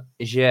myslím,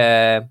 že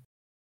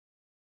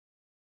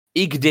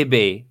i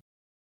kdyby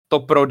to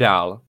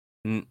prodal,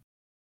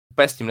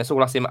 úplně s tím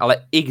nesouhlasím,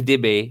 ale i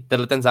kdyby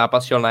ten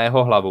zápas šel na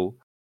jeho hlavu,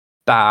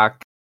 tak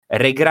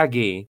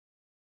Regragui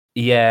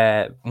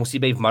musí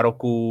být v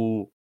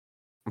Maroku,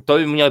 to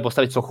by měli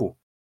postavit sochu.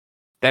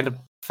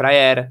 Ten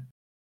frajer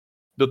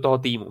do toho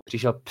týmu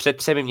přišel před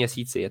 3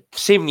 měsíci, je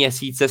 3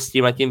 měsíce s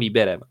tímhletím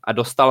výběrem a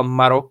dostal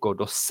Maroko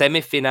do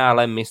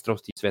semifinále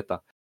mistrovství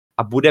světa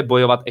a bude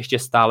bojovat ještě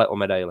stále o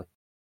medaily.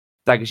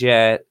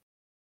 Takže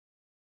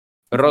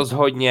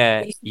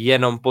rozhodně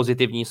jenom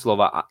pozitivní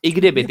slova. A i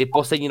kdyby ty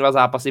poslední 2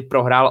 zápasy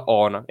prohrál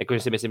on, jakože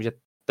si myslím, že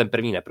ten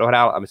první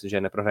neprohrál a myslím,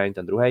 že neprohrál ani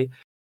ten druhý,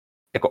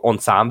 jako on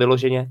sám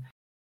vyloženě,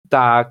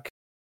 tak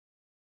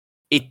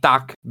i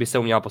tak by se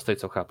uměla postavit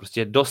socha.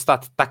 Prostě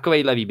dostat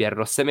takovejhle výběr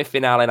do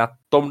semifinále na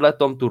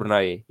tomhletom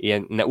turnaji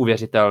je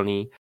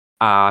neuvěřitelný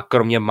a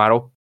kromě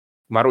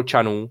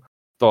Maročanů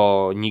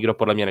to nikdo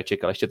podle mě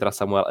nečekal. Ještě teda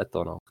Samuel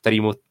Eto'o,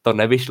 kterýmu to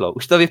nevyšlo.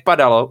 Už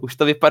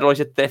to vypadalo,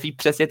 že trefí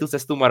přesně tu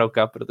cestu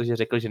Maroka, protože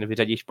řekl, že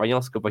nevyřadí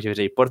Španělsko, pak že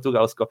vyřadí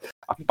Portugalsko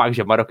a pak,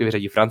 že Maroko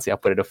vyřadí Francii a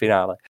půjde do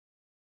finále.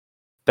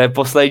 Ten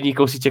poslední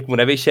kousíček mu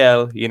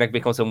nevyšel, jinak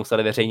bychom se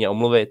museli veřejně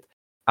omluvit,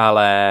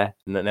 ale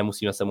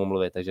nemusíme se mu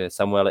omluvit, takže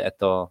Samuel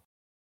Eto'o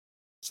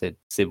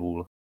si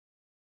vůl.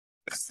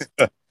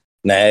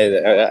 Ne,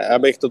 já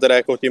bych to teda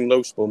jako tímhle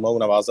už pomalu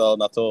navázal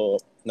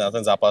na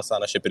ten zápas a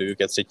naše preview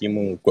ke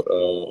třetímu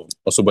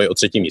souboji o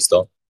 3.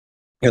 místo.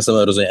 Já jsem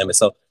rozhodně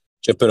myslel,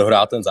 že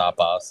prohrál ten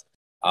zápas,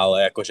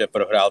 ale jakože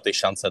prohrál ty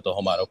šance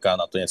toho Maroka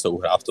na to něco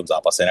uhrát v tom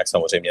zápase, jinak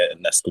samozřejmě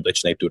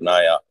neskutečný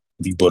turnaj a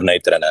výborný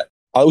trenér.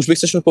 Ale už bych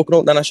se šel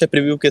poknout na naše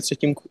preview ke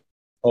třetímu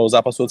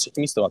zápasu o 3.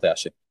 místo,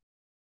 Matyáši.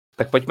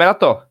 Tak pojďme na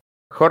to.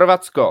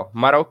 Chorvatsko,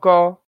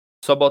 Maroko,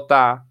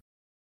 sobota,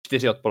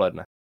 4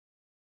 odpoledne.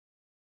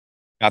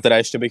 Já teda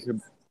ještě bych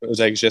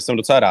řekl, že jsem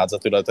docela rád za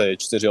tyhle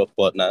 4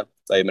 odpoledne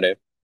timery,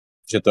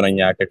 že to není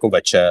nějak jako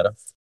večer.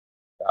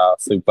 Já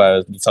si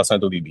úplně docela se mi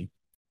to líbí,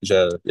 že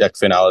jak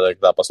finále, tak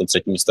zápas o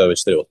 3. místo je ve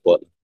 4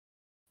 odpoledne.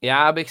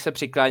 Já bych se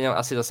přikláněl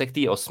asi zase k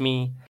té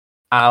 8,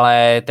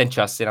 ale ten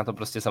čas si na to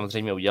prostě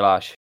samozřejmě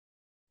uděláš.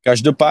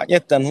 Každopádně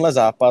tenhle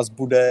zápas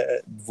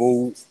bude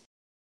dvou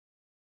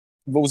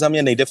za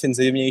mě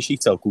nejdefenzivnějších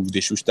celků,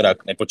 když už teda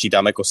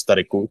nepočítáme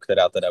Kostariku,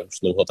 která teda už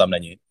dlouho tam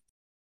není.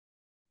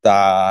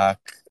 Tak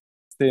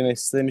si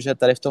myslím, že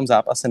tady v tom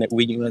zápase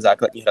neuvidíme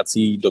základní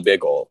hrací době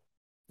gól.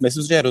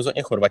 Myslím si, že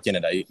rozhodně Chorvati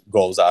nedají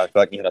gól v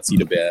základní hrací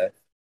době.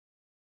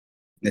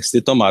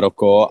 Jestli to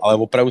Maroko, ale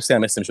opravdu si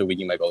nemyslím, že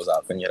uvidíme gól v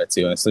základní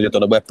hrací. Myslím, že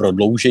to bude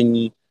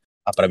prodloužení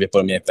a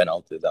pravděpodobně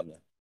penalty za mě.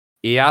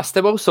 Já s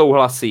tebou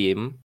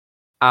souhlasím,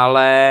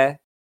 ale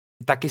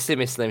taky si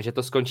myslím, že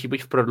to skončí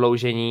buď v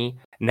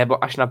prodloužení,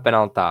 nebo až na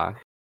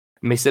penaltách.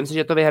 Myslím si,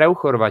 že to vyhrajou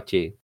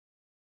Chorvati,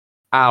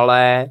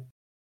 ale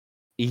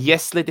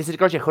jestli ty si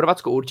říkal, že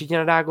Chorvatsko určitě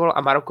nedá gól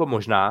a Maroko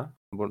možná,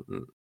 nebo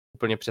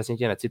úplně přesně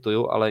tě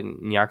necituju, ale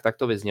nějak tak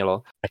to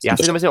vyznělo. Já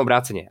si to myslím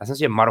obráceně. Já si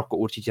myslím, že Maroko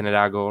určitě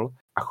nedá gól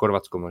a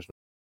Chorvatsko možná.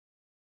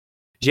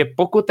 Že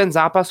pokud ten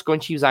zápas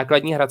skončí v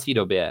základní hrací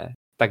době,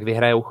 tak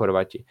vyhrajou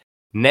Chorvati.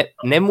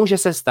 Nemůže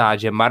se stát,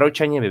 že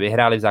Maročani by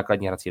vyhráli v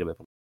základní hrací době.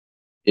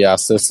 Já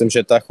si myslím,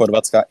 že ta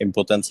chorvatská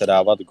impotence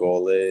dávat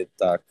góly,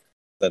 tak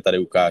to tady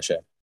ukáže.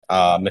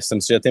 A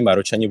myslím si, že ty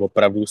Maročani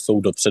opravdu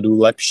jsou dopředu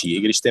lepší,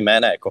 i když ty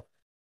jména jako...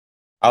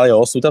 Ale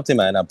jo, jsou tam ty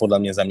jména, podle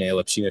mě za mě je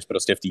lepší, než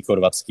prostě v té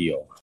chorvatský,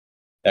 jo.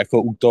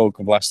 Jako útok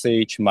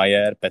Vlasič,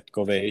 Majer,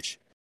 Petkovič,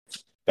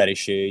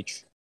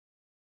 Perišič.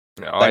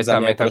 Jo, je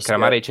tam prostě...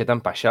 Kramarič, je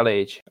tam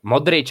Pašalič.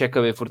 Modrič,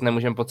 jako vy furt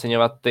nemůžeme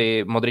podceňovat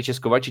ty Modriče s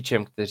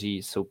Kovačičem, kteří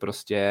jsou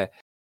prostě...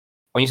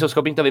 Oni jsou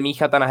schopni to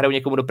vymíchat a nahrajou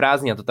někomu do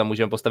prázdní a to tam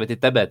můžeme postavit i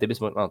tebe. Ty bys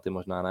no ty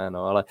možná ne,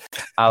 no,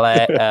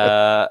 ale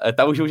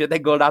tam už můžete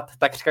gól dát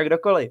takřka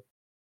kdokoliv.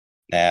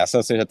 Ne, já si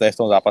myslím, že tady v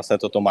tom zápase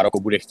toto Maroko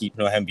bude chtít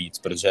mnohem víc,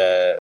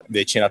 protože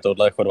většina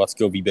tohohle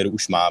chorvatského výběru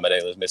už má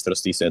medaili z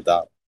mistrovství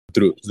světa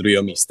z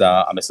druhého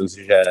místa a myslím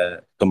si, že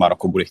to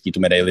Maroko bude chtít tu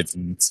medaili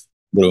víc.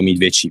 Budou mít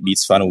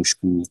víc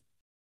fanoušků.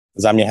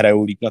 Za mě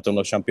hrajou líp na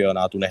tomhle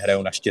šampionátu,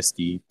 nehrajou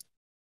naštěstí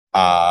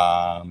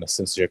a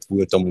myslím si, že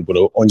kvůli tomu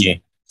budou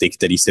oni ty,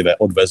 kteří si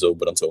odvezou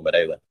bronzovou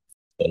medaili.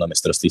 To na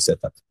mistrovství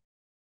světa.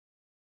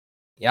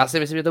 Já si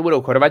myslím, že to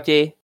budou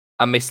Chorvati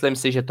a myslím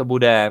si, že to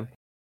bude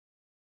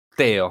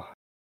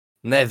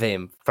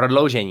nevím, v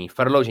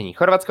prodloužení.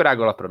 Chorvatsko dá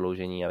góla v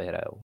prodloužení a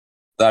vyhrajou.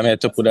 Za mě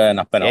to bude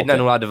na penalty.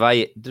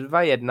 1-0,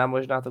 2-1,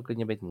 možná to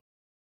klidně být může.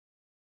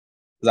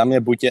 Za mě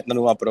buď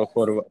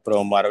 1-0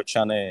 pro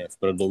Maročany v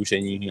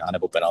prodloužení,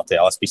 anebo penalty,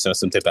 ale spíš si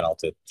myslím ty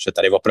penalty. Že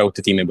tady opravdu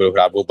ty týmy budou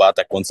hrát oba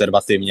tak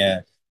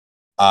konzervativně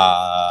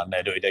a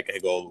nedojde ke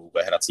gólu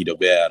ve hrací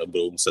době a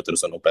budou muset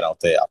rozhodnout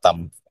penalty a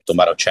tam to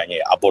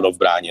Maročani a bodov v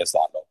bráně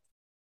zvládnou.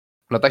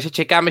 No takže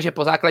čekáme, že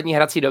po základní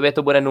hrací době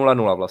to bude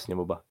 0-0 vlastně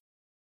oba.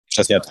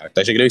 Přesně tak.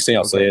 Takže kdybych si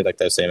měl sledit, tak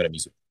tady se jim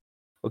remízu.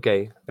 OK.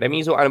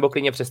 Remízu anebo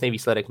klidně přesný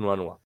výsledek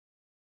 0-0.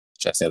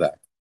 Přesně tak.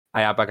 A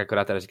já pak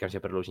akorát teda říkám, že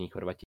prodloužení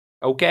Chorvati.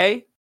 OK?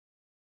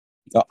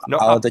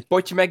 No ale teď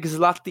pojďme k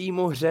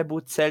zlatýmu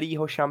hřebu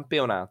celého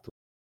šampionátu.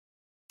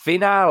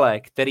 Finále,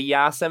 který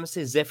já jsem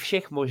si ze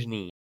všech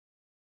možných,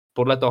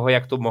 podle toho,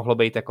 jak to mohlo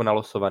být jako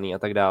nalosovaný a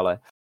tak dále,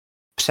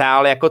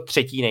 přál jako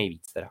třetí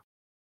nejvíc teda.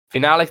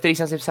 Finále, který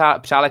jsem si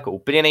přál jako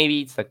úplně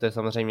nejvíc, tak to je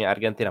samozřejmě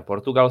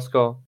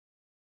Argentina-Portugalsko.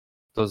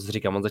 To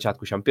říkám od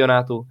začátku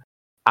šampionátu.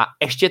 A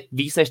ještě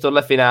víc než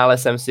tohle finále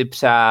jsem si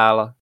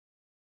přál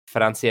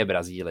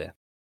Francie-Brazílie.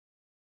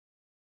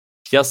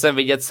 Chtěl jsem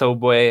vidět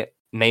souboje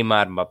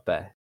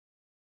Neymar-Mbappé.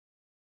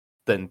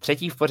 Ten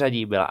třetí v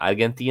pořadí byla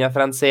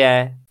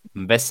Argentina-Francie,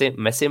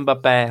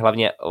 Messi-Mbappé,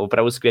 hlavně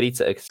opravdu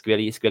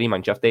skvělý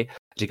manšafty.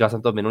 Říkal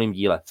jsem to v minulém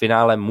díle.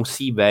 Finále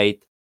musí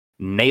být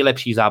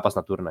nejlepší zápas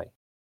na turnaj.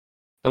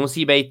 To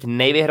musí být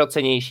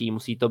nejvyhrocenější,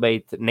 musí to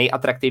být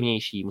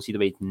nejatraktivnější, musí to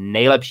být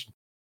nejlepší.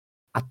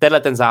 A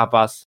tenhle ten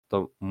zápas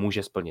to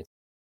může splnit.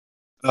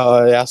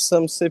 Já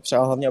jsem si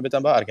přál hlavně, aby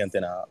tam byla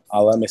Argentina,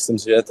 ale myslím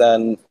si,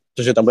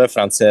 že tam bude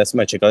Francie,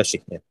 jsme čekali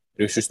všichni.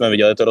 Když už jsme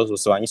viděli to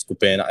rozhlasování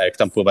skupin a jak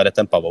tam povede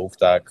ten pavouk,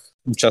 tak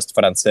účast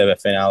Francie ve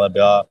finále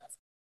byla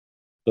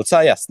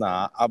docela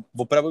jasná a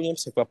opravdu mě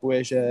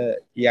překvapuje, že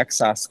jak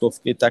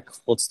sázkovky, tak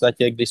v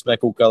podstatě, když jsem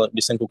koukal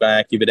na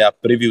nějaký videa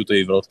preview to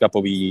World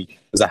Cupový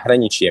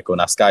zahraničí, jako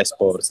na Sky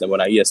Sports nebo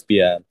na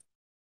ESPN,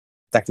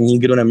 tak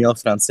nikdo neměl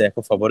Francii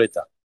jako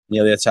favorita.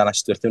 Měli je třeba na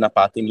 4. na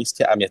 5.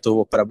 místě a mě to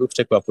opravdu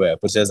překvapuje,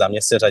 protože za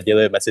mě se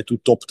řadili mezi tu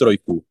top 3,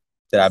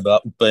 která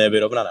byla úplně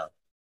vyrovnaná.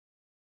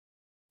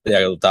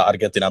 Jak ta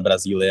Argentina,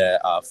 Brazílie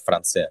a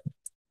Francie.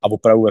 A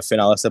opravdu ve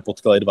finále se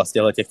potkali dva z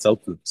těch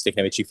celků, z těch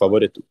největších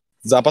favoritů.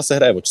 Zápas se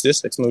hraje o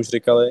 4, jak jsme už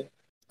říkali,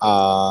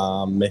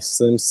 a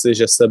myslím si,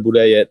 že se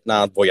bude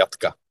jednat o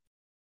jatka.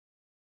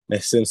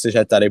 Myslím si,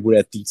 že tady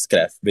bude týc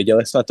krev.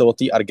 Viděli jsme to od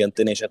té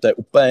Argentiny, že to je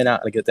úplně jiná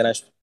Argentina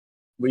než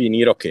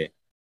jiný roky.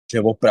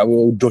 Že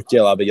opravdu do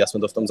těla, viděli jsme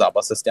to v tom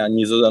zápase s těmi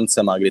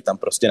Nizozemcema, kdy tam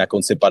prostě na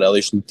konci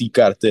padaly žlutý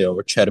karty, jo,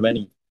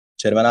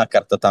 červená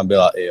karta tam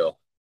byla i jo.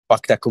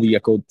 Pak takový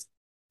jako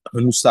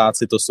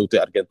hnusáci to jsou ty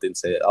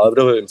Argentinci, ale v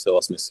dobrém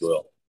slova smyslu,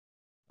 jo.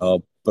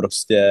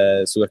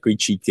 Prostě jsou takový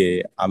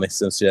číky a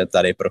myslím si, že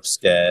tady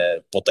prostě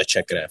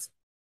poteče krev.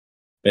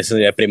 Myslím,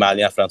 že je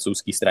primárně na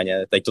francouzské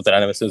straně, teď to teda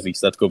nemyslím z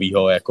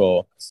výsledkového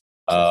jako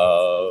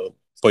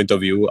point of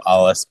view,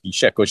 ale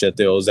spíš jako, že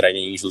ty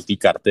zranění žlutý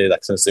karty,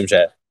 tak si myslím,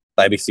 že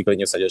tady bych si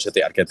klidně vsadil, že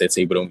ty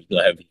Argentinci budou mít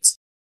mnohem víc.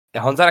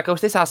 Honza, jaké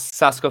už ty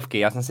sázkovky?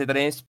 Já jsem si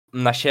tady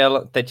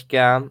našel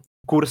teďka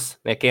kurz,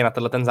 jaký je na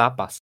tenhle ten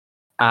zápas.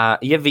 A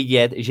je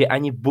vidět, že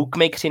ani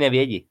bookmakeri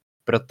nevědí,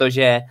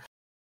 protože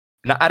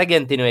na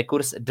Argentinu je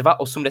kurz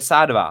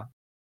 2,82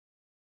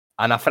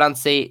 a na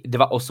Francii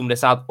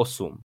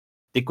 2,88.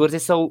 Ty kurzy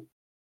jsou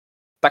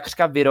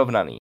takřka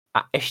vyrovnaný. A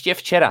ještě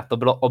včera to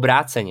bylo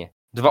obráceně.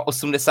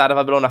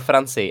 2,82 bylo na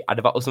Francii a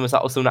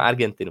 2,88 na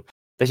Argentinu.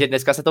 Takže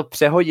dneska se to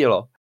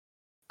přehodilo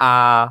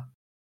a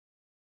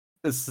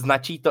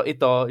značí to i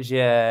to,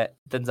 že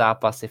ten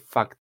zápas je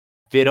fakt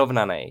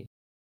vyrovnaný.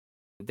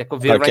 Jako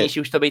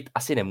vyrovnanější už to být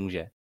asi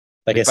nemůže.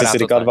 Tak jestli si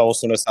říkal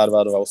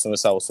 2,82,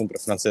 2,88 pro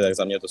Francii, tak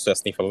za mě to jsou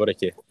jasný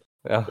favoriti.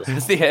 Jo.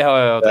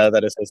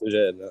 Tady si myslím,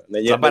 že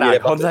není za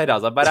barák, Honza je dal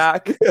za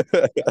barák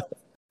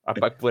a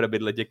pak půjde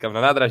bydlet někam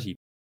na nádraží.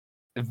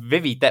 Vy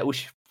víte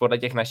už podle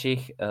těch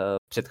našich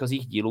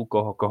předchozích dílů,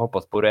 koho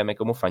podporujeme,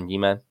 komu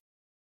fandíme.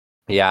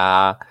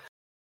 Já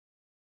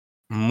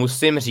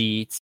musím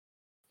říct,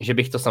 že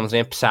bych to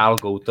samozřejmě přál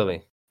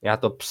Goutovi. Já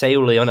to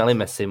přeju Lionelovi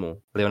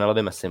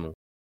Messimu.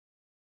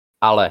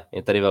 Ale,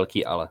 je tady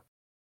velký ale.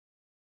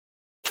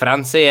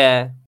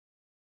 Francie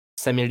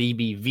se mi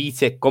líbí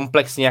víc, je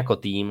komplexně jako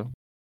tým.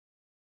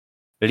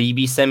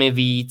 Líbí se mi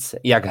víc,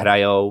 jak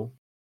hrajou.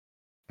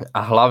 A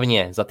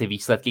hlavně za ty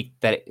výsledky,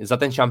 za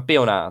ten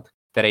šampionát,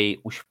 který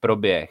už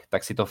proběh,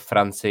 tak si to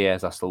Francie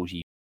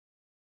zaslouží.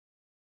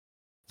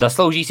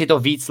 Zaslouží si to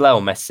víc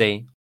Leo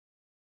Messi,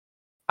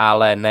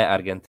 ale ne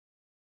Argentina.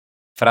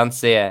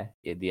 Francie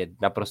je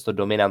naprosto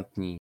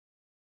dominantní.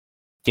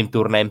 Tím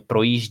turnajem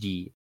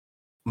projíždí.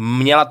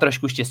 Měla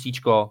trošku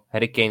štěstíčko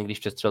Harry Kane, když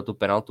přestřelil tu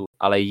penaltu,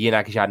 ale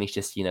jinak žádný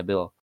štěstí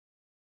nebylo.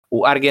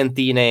 U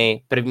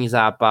Argentíny první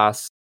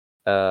zápas,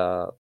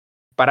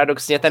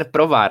 paradoxně ten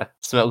provar,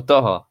 jsme u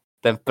toho,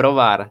 ten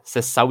provar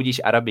se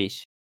Saudíš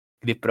Arabiš,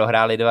 kdy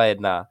prohráli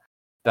 2-1,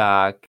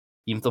 tak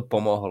jim to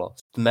pomohlo.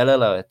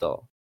 Stmelilo je to.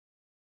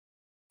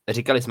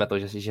 Říkali jsme to,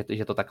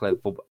 že to takhle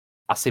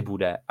asi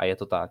bude a je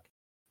to tak.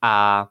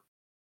 A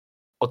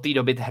od té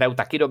doby hrajou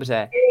taky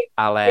dobře,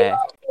 ale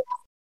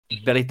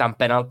byly tam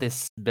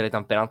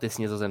penalty s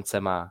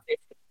Nizozemcema.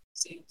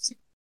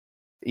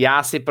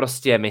 Já si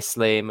prostě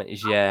myslím,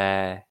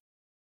 že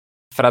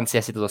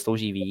Francie si to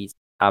zaslouží víc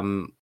a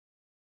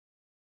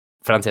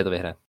Francie to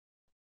vyhraje.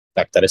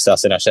 Tak tady se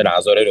asi naše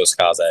názory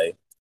rozcházejí.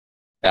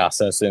 Já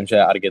si myslím, že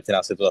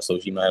Argentina si to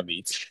zaslouží mnohem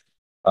víc.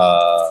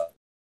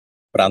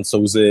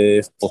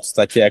 Francouzi v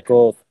podstatě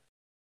jako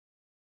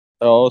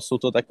jsou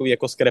to takový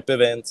jako scrappy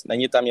wins.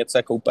 Není tam něco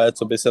jako úplně,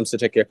 co by jsem si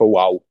řekl jako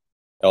wow.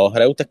 Jo,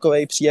 hrajou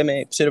takovej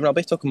příjemný. Přirovnal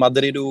bych to k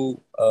Madridu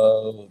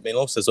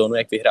minulou sezónu,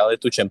 jak vyhráli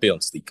tu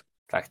Champions League.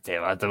 Tak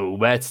to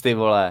vůbec, ty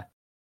vole.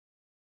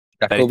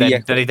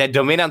 Tady té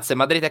dominance.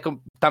 Madrid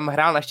jako tam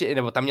hrál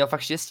nebo tam měl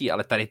fakt štěstí,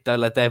 ale tady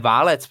to je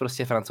válec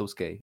prostě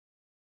francouzský.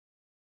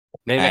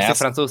 Nevím, jak se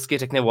francouzsky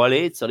řekne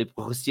valic, ale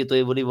prostě to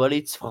je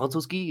valic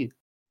francouzský.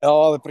 Jo,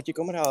 ale proti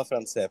komu hrála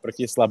Francie?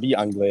 Proti slabý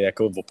Anglii,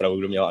 jako opravdu,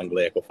 kdo měl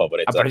Anglii jako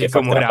favorit. A proti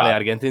komu hráli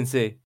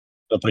Argentinci?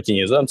 No proti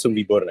Nizozemcům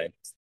výborný.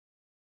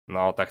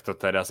 No, tak to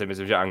teda si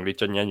myslím, že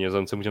Angličani a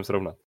Nizozemci můžeme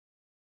srovnat.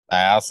 A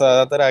já se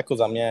teda jako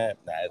za mě,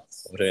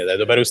 samozřejmě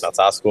to beru s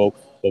nadsázkou,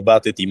 oba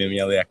ty týmy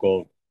měly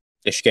jako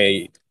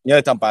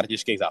měli tam pár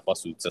těžkých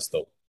zápasů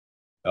cestou.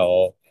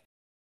 Jo.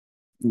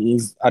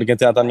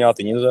 Argentina tam měla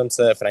ty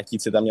Nizozemce,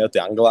 Frantíci tam měli ty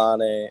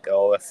Anglány,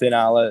 jo, ve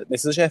finále.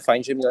 Myslím, že je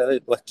fajn, že měli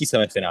lehký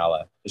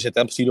semifinále, že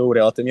tam přijdou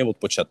relativně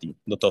odpočatý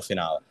do toho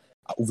finále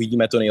a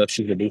uvidíme to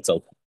nejlepší v době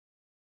celku.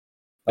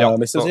 Jo,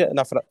 myslím, že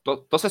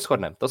to se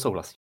shodneme, to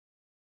souhlasím.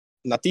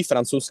 Na té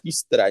francouzské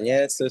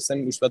straně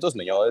už jsme to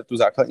zmiňovali, tu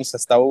základní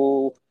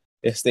sestavu,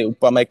 jestli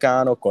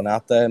Upamecano,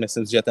 Konaté,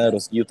 myslím si, že ten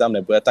rozdíl tam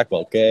nebude tak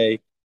velký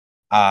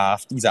a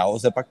v té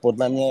záloze pak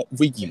podle mě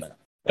uvidíme.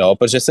 Jo,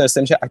 protože si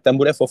myslím, že ať tam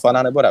bude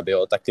Fofana nebo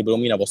Rabiot, tak ty budou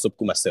mít na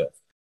osobku Messiho.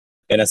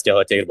 Jeden z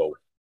těch dvou.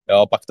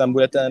 Jo, pak tam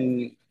bude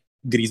ten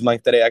Griezmann,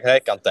 který jak hraje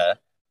Kanté,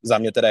 za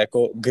mě teda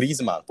jako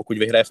Griezmann, pokud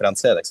vyhraje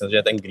Francie, tak si myslím,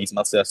 že ten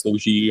Griezmann si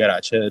zaslouží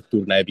hráče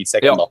turnaje více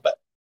jako Mbappé.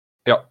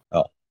 Jo.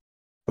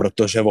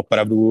 Protože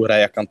opravdu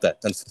hraje jak Kanté.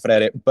 Ten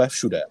frér je úplně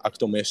všude a k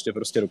tomu ještě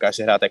prostě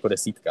dokáže hrát jako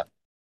desítka.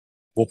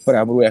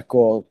 Opravdu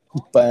jako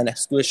úplně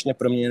neskutečně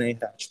proměněný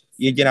hráč.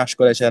 Jediná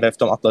škoda, že hraje v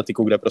tom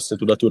atletiku, kde prostě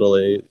tu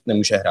roli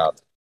nemůže hrát.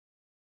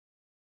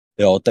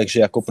 Jo, takže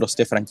jako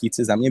prostě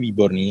Frantíci za mě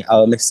výborný,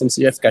 ale myslím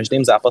si, že v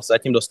každém zápase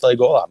zatím dostali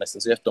góla.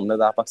 Myslím si, že v tomhle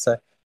zápase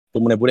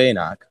tomu nebude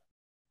jinak.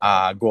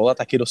 A góla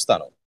taky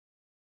dostanou.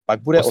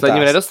 Pak bude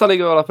posledním nedostali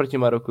góla proti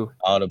Maroku.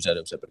 Ano,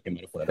 dobře, proti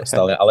Maroku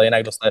nedostali, ale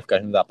jinak dostali v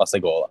každém zápase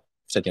góla.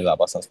 Před tím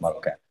zápasem s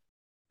Marokem.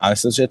 A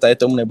myslím si, že tady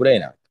tomu nebude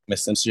jinak.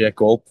 Myslím si, že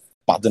gól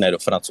padne do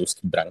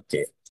francouzské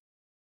branky.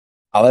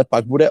 Ale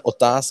pak bude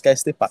otázka,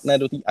 jestli padne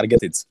do té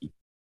argentinské.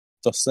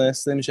 To si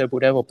myslím, že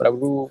bude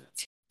opravdu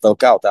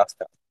velká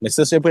otázka.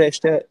 Myslím si, že bude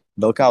ještě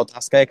velká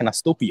otázka, jak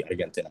nastoupí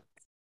Argentina.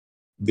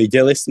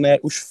 Viděli jsme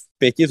už v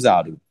 5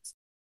 vzadu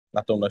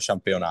na tomhle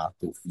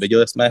šampionátu.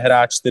 Viděli jsme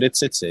hrát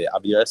 4-3-3 a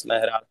viděli jsme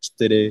hrát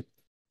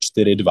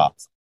 4-4-2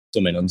 v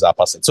tom minulém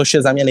zápase, což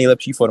je za mě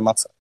nejlepší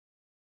formace.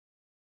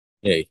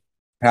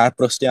 Hrát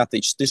prostě na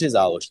ty 4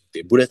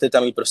 záložníky. Budete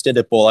tam mít prostě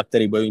Depola,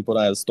 který bude mít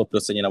podle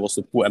 100% na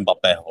osobku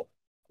Mbappého.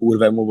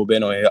 Urve mu obě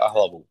nohy a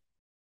hlavu.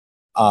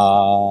 A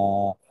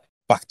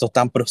pak to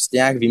tam prostě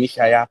nějak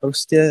vymíchá.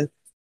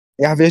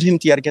 Já věřím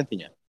té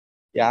Argentině.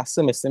 Já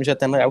si myslím, že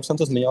já už jsem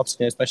to zmiňoval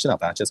předtím, jsme ještě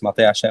natáčeli s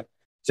Matyášem,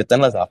 že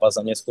tenhle zápas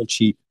za mě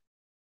skončí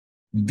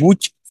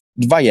buď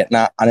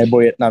 2-1, anebo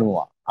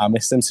 1-0. A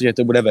myslím si, že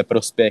to bude ve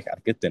prospěch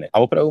Argentiny. A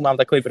opravdu mám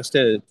takový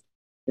prostě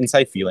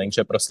inside feeling,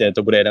 že prostě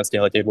to bude jeden z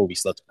těchto dvou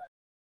výsledků.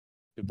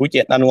 Buď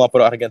 1-0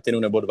 pro Argentinu,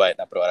 nebo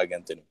 2-1 pro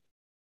Argentinu.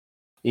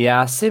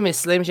 Já si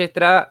myslím, že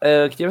teda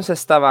k těm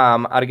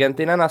sestavám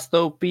Argentina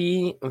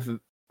nastoupí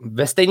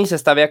ve stejné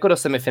sestavě jako do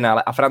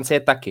semifinále a Francie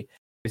taky.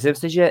 Myslím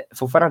si, že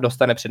Fofana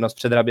dostane přednost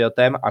před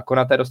Rabiotem a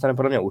Konaté dostane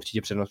podle mě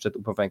určitě přednost před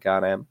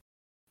Upamekánem.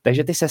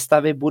 Takže ty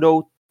sestavy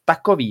budou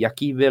takový,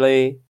 jaký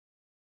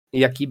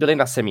byly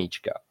na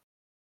semíčka.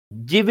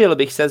 Divil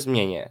bych se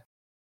změně.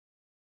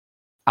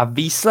 A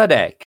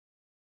výsledek,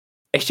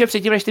 ještě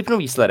předtím, než tipnu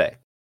výsledek,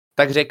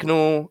 tak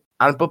řeknu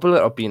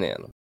unpopular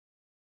opinion.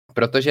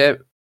 Protože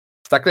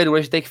v takhle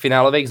důležitých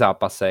finálových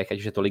zápasech, ať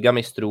už je to Liga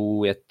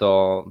mistrů, je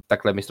to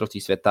takhle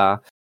mistrovství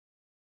světa,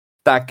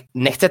 tak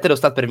nechcete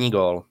dostat první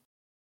gól.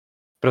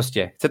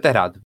 Prostě chcete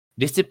hrát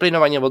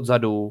disciplinovaně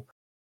odzadu,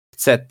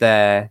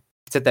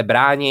 chcete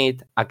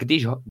bránit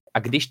a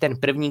když ten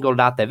první gól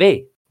dáte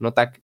vy, no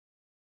tak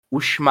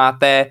už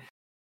máte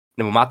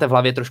v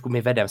hlavě trošku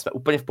my vedem, jsme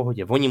úplně v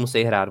pohodě, oni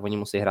musí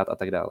hrát a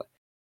tak dále.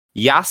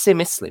 Já si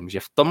myslím, že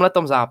v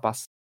tomhletom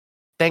zápase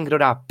ten, kdo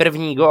dá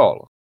první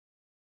gól,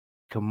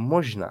 tak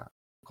možná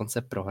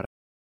dokonce prohra.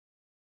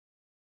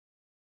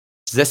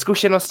 Ze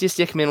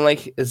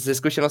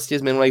zkušenosti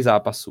z minulých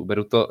zápasů,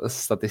 beru to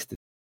statisticky.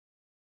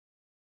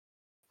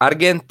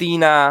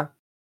 Argentína,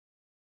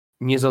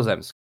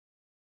 Nizozemsko.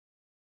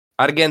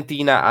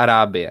 Argentína,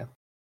 Arábie.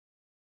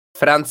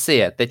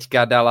 Francie,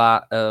 teďka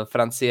dala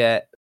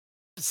Francie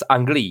s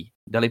Anglií,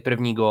 dali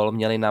první gól,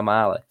 měli na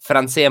mále.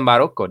 Francie,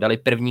 Maroko, dali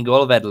první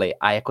gól, vedli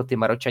a jako ty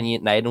Maročani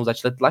najednou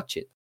začali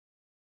tlačit.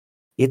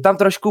 Je tam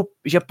trošku,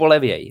 že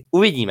polevěj.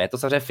 Uvidíme, to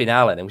samozřejmě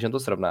finále, nemůžeme to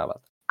srovnávat.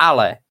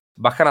 Ale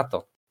bacha na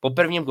to. Po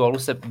prvním gólu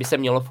by se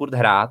mělo furt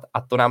hrát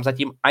a to nám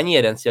zatím ani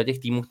jeden z těch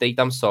týmů, který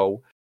tam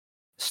jsou,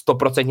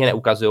 100%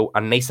 neukazujou a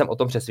nejsem o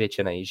tom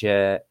přesvědčený,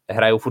 že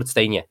hrajou furt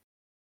stejně,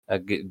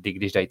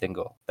 když dají ten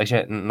gól.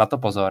 Takže na to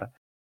pozor.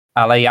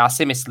 Ale já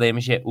si myslím,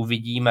 že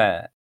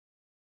uvidíme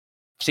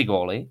 3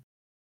 góly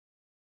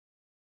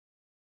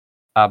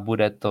a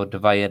bude to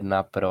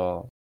 2-1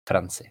 pro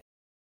Francii.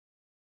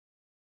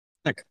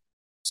 Tak,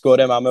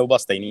 skóre máme oba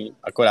stejný,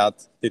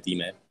 akorát ty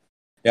týmy.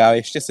 Já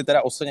ještě si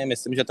teda osobně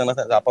myslím, že tenhle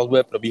zápas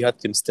bude probíhat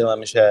tím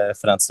stylem, že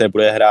Francie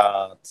bude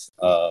hrát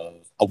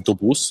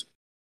autobus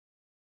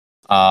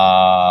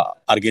a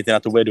Argentina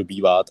to bude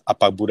dobývat a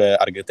pak bude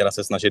Argentina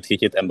se snažit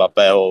chytit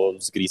Mbappého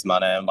s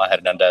Griezmannem a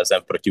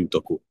Hernandezem v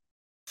protiútoku.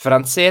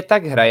 Francie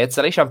tak hraje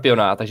celý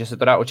šampionát, takže se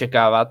to dá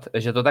očekávat,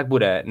 že to tak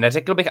bude.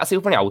 Neřekl bych asi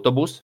úplně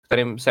autobus,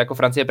 kterým se jako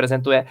Francie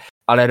prezentuje,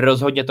 ale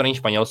rozhodně to není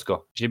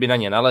Španělsko, že by na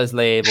ně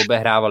nalezli,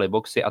 obehrávali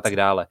boxy a tak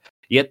dále.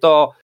 Je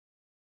to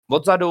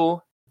odzadu,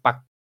 pak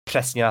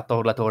přesně na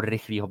tohoto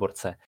rychlého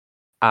borce.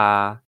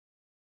 A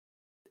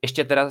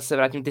ještě teda se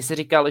vrátím, ty jsi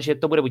říkal, že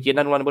to bude buď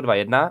 1-0 nebo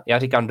 2-1, já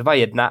říkám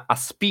 2-1 a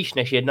spíš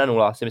než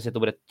 1-0 si myslím, že to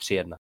bude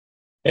 3-1.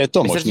 Je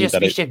to myslím, možný že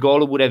tady. Spíš těch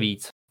gólů bude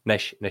víc,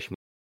 než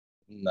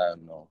Ne,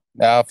 no.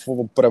 Já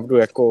opravdu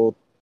jako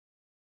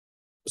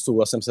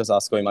souhlasím se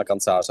Záskovýma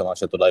kancelářema,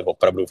 že tohle je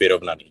opravdu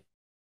vyrovnaný.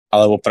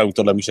 Ale opravdu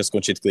tohle může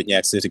skončit klidně,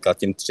 jak jsi říkal,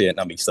 tím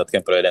 3-1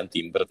 výsledkem pro jeden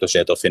tým, protože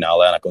je to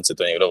finále a na konci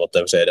to někdo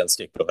otevře, jeden z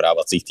těch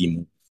prohrávacích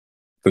týmů.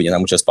 Klidně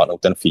nám může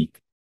spadnout ten fík.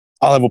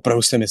 Ale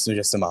opravdu si myslím,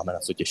 že se máme na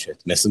co těšit.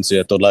 Myslím si,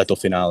 že tohle je to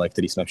finále,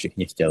 který jsme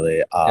všichni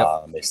chtěli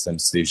a myslím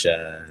si, že...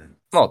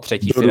 No,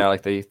 třetí finále,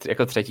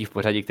 jako třetí v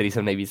pořadí, který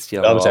jsem nejvíc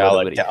chtěl. Dobře,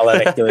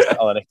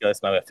 ale nechtěli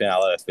jsme ve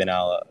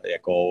finále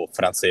jako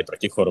Francii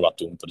proti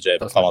Chorvatům, protože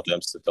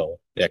pamatujeme si to,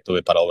 jak to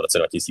vypadalo v roce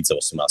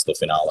 2018 to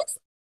finále.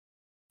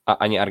 A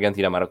ani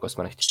Argentina, Maroko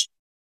jsme nechtěli.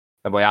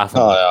 Nebo já jsem.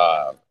 No,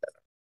 já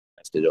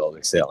nestědělal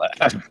bych si, ale...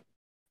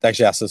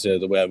 Takže já si myslím, že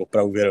to bude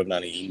opravdu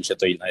vyrovnaný, může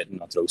to jít na jednu,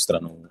 na druhou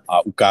stranu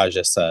a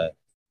ukáže se.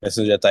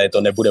 Myslím, že tady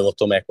to nebude o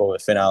tom jako ve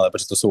finále,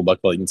 protože to jsou oba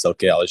kvalitní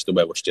celky, ale že to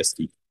bude o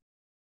štěstí.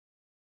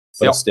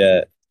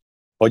 Prostě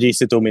hodí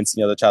si tou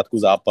mincí na začátku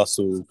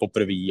zápasu po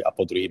první a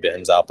po druhý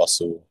během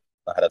zápasu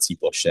na hrací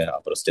ploše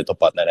a prostě to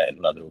padne na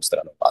jednu, na druhou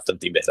stranu a ten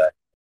tým vyhraje.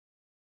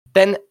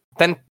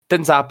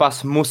 Ten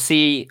zápas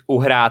musí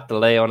uhrát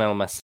Lionel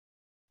Messi.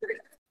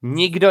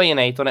 Nikdo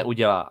jiný to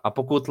neudělá a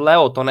pokud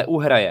Leo to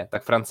neuhraje,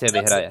 tak Francie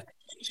vyhraje.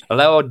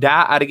 Leo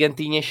dá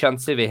Argentíně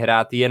šanci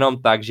vyhrát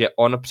jenom tak, že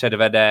on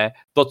předvede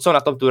to, co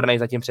na tom turnaji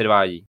zatím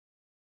předvádí.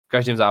 V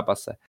každém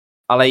zápase.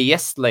 Ale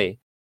jestli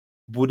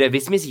bude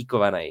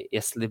vyzmizíkovaný,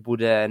 jestli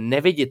bude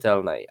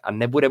neviditelný a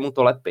nebude mu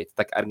to lepit,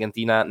 tak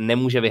Argentína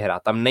nemůže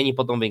vyhrát. Tam není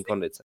potom win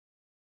kondice.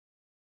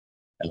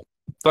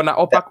 To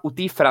naopak u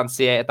té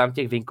Francie je tam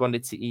těch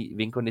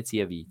win kondicí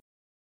je víc.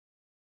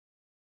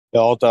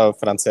 Jo, ta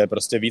Francie je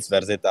prostě víc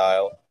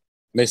versatile.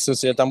 Myslím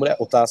si, že tam bude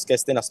otázka,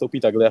 jestli nastoupí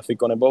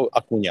Tagliafico nebo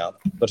Acuna,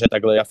 protože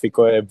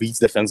Tagliafico je víc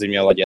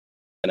defenzivně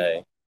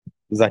laděný,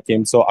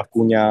 zatímco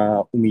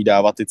Acuna umí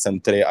dávat ty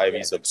centry a je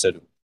víc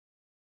dopředu.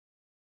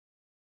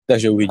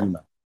 Takže uvidíme.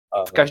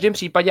 V každém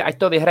případě, ať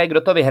to vyhraje,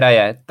 kdo to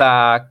vyhraje,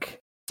 tak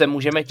se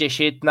můžeme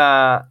těšit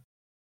na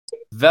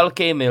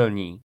velký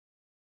milník,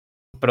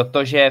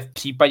 protože v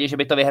případě, že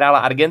by to vyhrála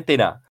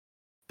Argentina,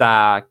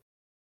 tak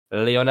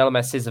Lionel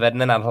Messi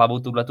zvedne nad hlavu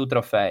tuhletu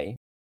trofej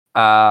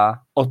a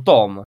o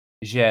tom,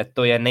 že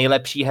to je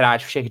nejlepší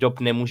hráč všech dob,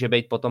 nemůže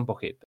být potom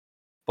pochyb.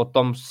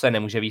 Potom se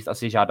nemůže vést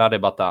asi žádná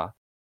debata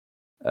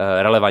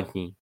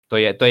relevantní.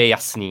 To je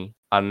jasný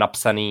a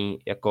napsaný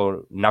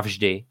jako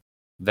navždy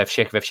ve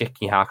všech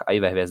knihách a i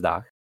ve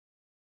hvězdách.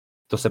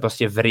 To se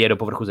prostě vrije do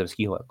povrchu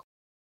zemského. Jako.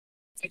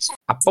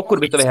 A pokud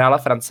by to vyhrála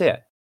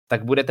Francie,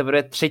 tak bude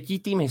teprve třetí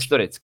tým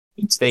historicky,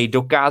 který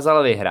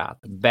dokázal vyhrát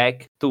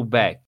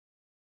back-to-back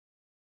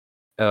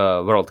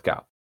World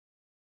Cup.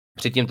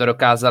 Předtím to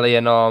dokázali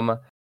jenom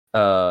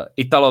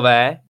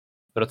Italové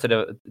v roce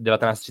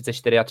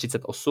 1934 a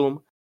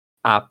 38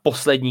 a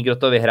poslední, kdo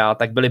to vyhrál,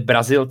 tak byli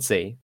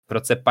Brazilci v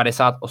roce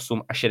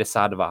 58 a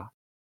 62.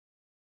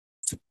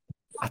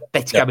 A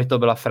teďka by to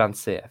byla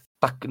Francie.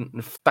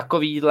 V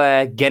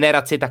takovýhle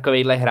generaci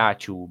takovýchhle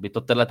hráčů by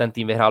to ten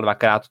tým vyhrál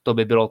dvakrát, to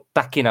by bylo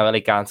taky na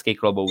velikánský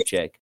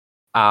klobouček.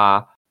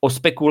 A o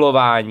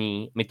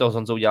spekulování, my to s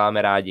Honzou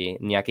děláme rádi,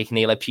 nějakých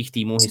nejlepších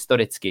týmů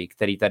historicky,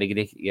 který tady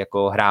kdy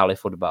jako hráli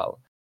fotbal,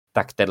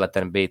 tak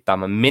ten by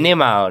tam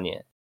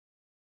minimálně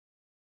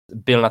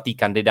byl na té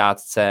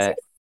kandidátce,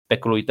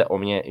 spekulujte o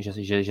mě,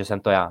 že jsem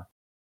to já.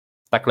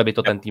 Takhle by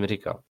to ten tým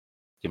říkal.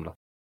 Tímhle.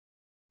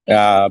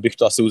 Já bych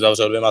to asi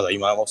uzavřel 2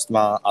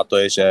 zajímavostma a to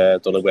je, že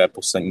tohle bude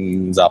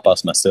poslední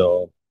zápas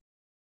Messiho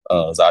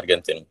za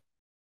Argentinu.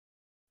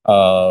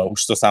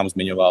 Už to sám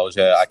zmiňoval,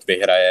 že ať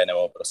vyhraje,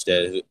 nebo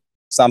prostě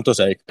sám to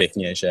řekl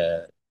pěkně,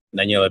 že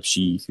není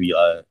lepší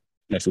chvíle,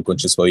 než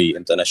ukončit svoji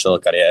international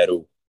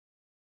kariéru,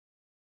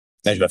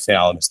 než ve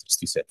finále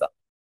mistrovství světa.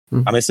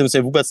 A myslím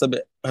si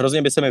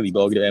hrozně by se mi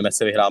líbilo, kdyby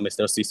Messi vyhrál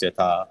mistrovství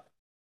světa,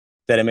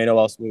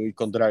 terminoval svůj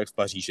kontrakt v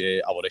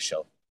Paříži a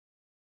odešel.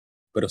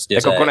 Prostě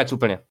jako konec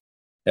úplně.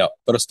 Jo,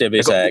 prostě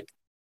by řekl.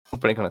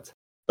 Úplně konec.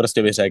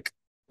 Prostě by řekl,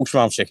 už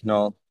mám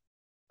všechno,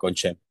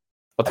 končím.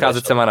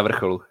 Odcházet se má na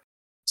vrcholu.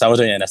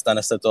 Samozřejmě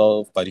nestane se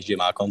to, v Paříži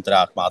má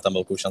kontrakt, má tam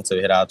velkou šanci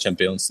vyhrát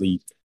Champions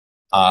League,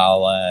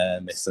 ale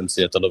myslím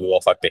si, že to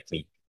bylo fakt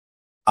pěkný.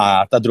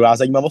 A ta druhá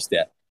zajímavost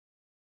je,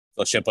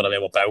 což je podle mě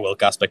opravdu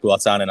velká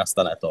spekulace a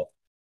nenastane to,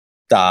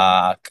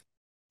 tak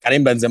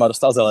Karim Benzema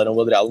dostal zelenou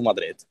od Realu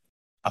Madrid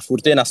a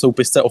furt je na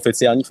soupisce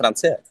oficiální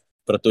Francie,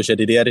 protože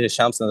Didier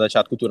Deschamps na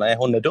začátku turnaje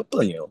ho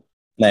nedoplnil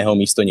na jeho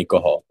místo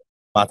nikoho.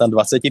 Má tam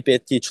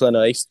 25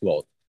 členový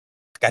squad.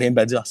 Karim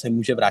Benzema se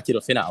může vrátit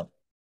do finále.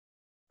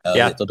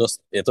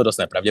 Je to dost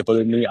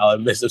nepravděpodobný, ale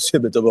myslím, že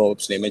by to bylo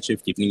přinejmenším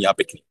vtipný a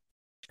pěkný.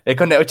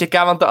 Jako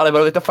neočekávám to, ale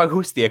bylo by to fakt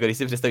hustý, jako když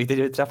si představíte,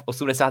 že by třeba v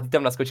 80.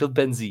 tam naskočil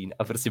Benzín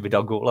a prostě by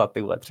dal góla,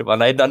 tyhle, třeba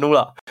na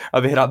 1-0 a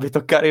vyhrál by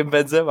to Karim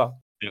Benzema.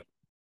 Jo.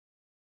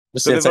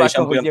 To by bylo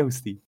jako hodně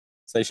hustý.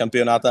 Celý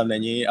šampionát tam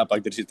není a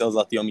pak držitel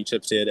zlatýho míče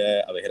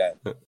přijede a vyhraje.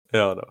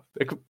 Jo, no.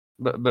 Jako,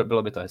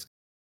 bylo by to hezké.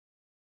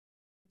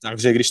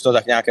 Takže když to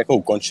tak nějak jako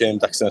ukončím,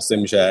 tak si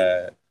myslím, že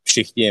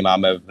všichni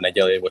máme v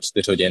neděli o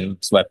 4 hodin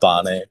své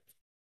plány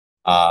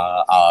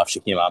a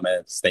všichni máme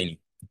stejný.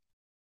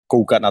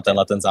 Koukat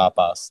na ten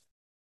zápas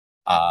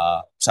a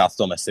přát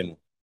to Messimu.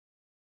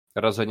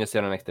 Rozhodně si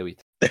ho nenechte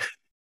ujít.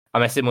 A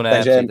Messimu ne,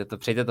 takže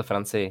přejte to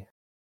Francii.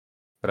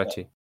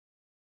 Radši.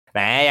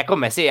 Ne, jako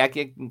Messi,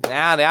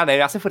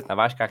 já jsem furt na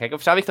vážkách, jako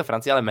přál bych to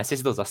Francii, ale Messi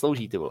si to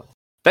zaslouží, ty vole.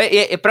 To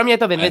je pro mě je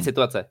to win-win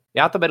situace.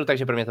 Já to beru tak,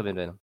 že pro mě je to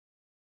win-win.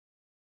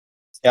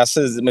 Já si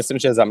myslím,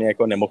 že za mě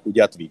jako nemohl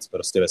udělat víc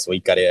prostě ve své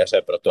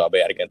kariéře pro to,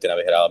 aby Argentina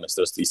vyhrála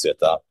mistrovství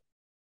světa.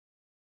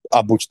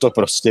 A buď to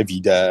prostě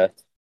vyjde,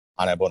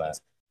 anebo ne.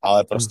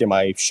 Ale prostě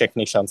mají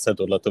všechny šance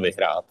tohleto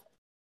vyhrát.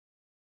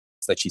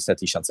 Stačí se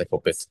ty šance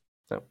chopit.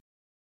 Jo.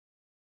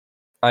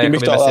 A jako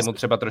by Messimu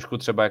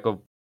třeba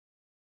jako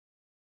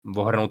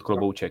ohrnout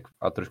klobouček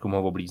a trošku mu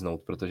ho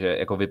oblíznout, protože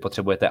jako vy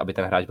potřebujete, aby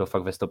ten hráč byl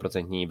fakt ve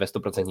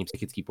 100%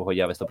 psychický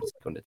pohodě a ve 100%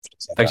 kondici.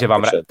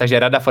 Takže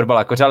rada fotbal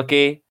a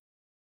kořalky,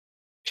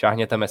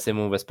 šáhněte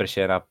Messimu ve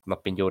sprše na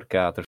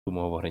pinďourka a trošku mu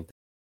ho ohrňte.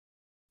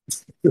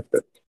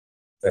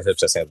 Takže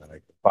přesně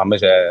tak. Máme,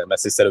 že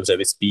Messi se dobře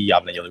vyspí a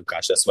v neděli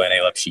ukáže svoje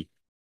nejlepší.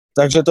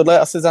 Takže tohle je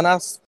asi za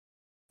nás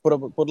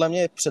podle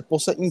mě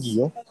předposlední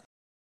díl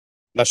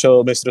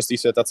našeho mistrovství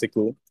světa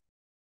cyklu.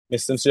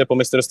 Myslím si, že po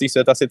mistrovství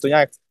světa si to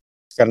nějak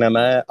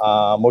shrneme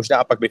a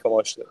možná pak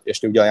bychom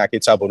ještě udělali nějaký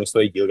třeba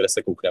bonusový díl, kde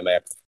se koukneme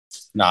jak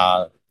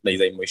na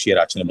nejzajímavější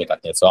hráče nebo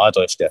tak něco, ale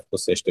to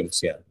si ještě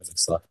musíme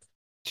vymyslet.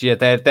 Čiže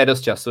to je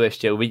dost času,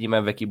 ještě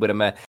uvidíme, v jaký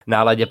budeme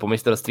náladě po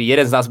mistrovství.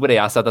 Jeden z nás bude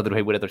jásat a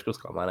druhý bude trošku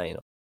zklamaný. No.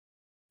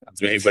 A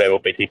druhý bude o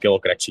 5 kilo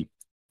kratší.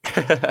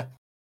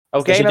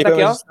 OK, no tak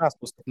jo.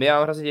 My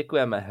vám hrozně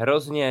děkujeme.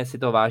 Hrozně si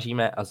to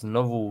vážíme a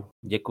znovu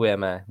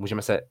děkujeme.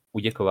 Můžeme se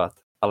uděkovat,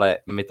 ale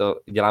my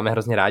to děláme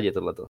hrozně rádi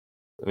tohleto.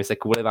 My se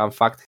kvůli vám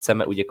fakt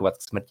chceme uděkovat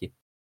k smrti,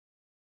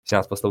 že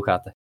nás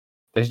posloucháte.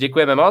 Takže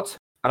děkujeme moc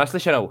a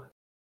naslyšenou.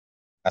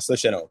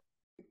 Naslyšenou.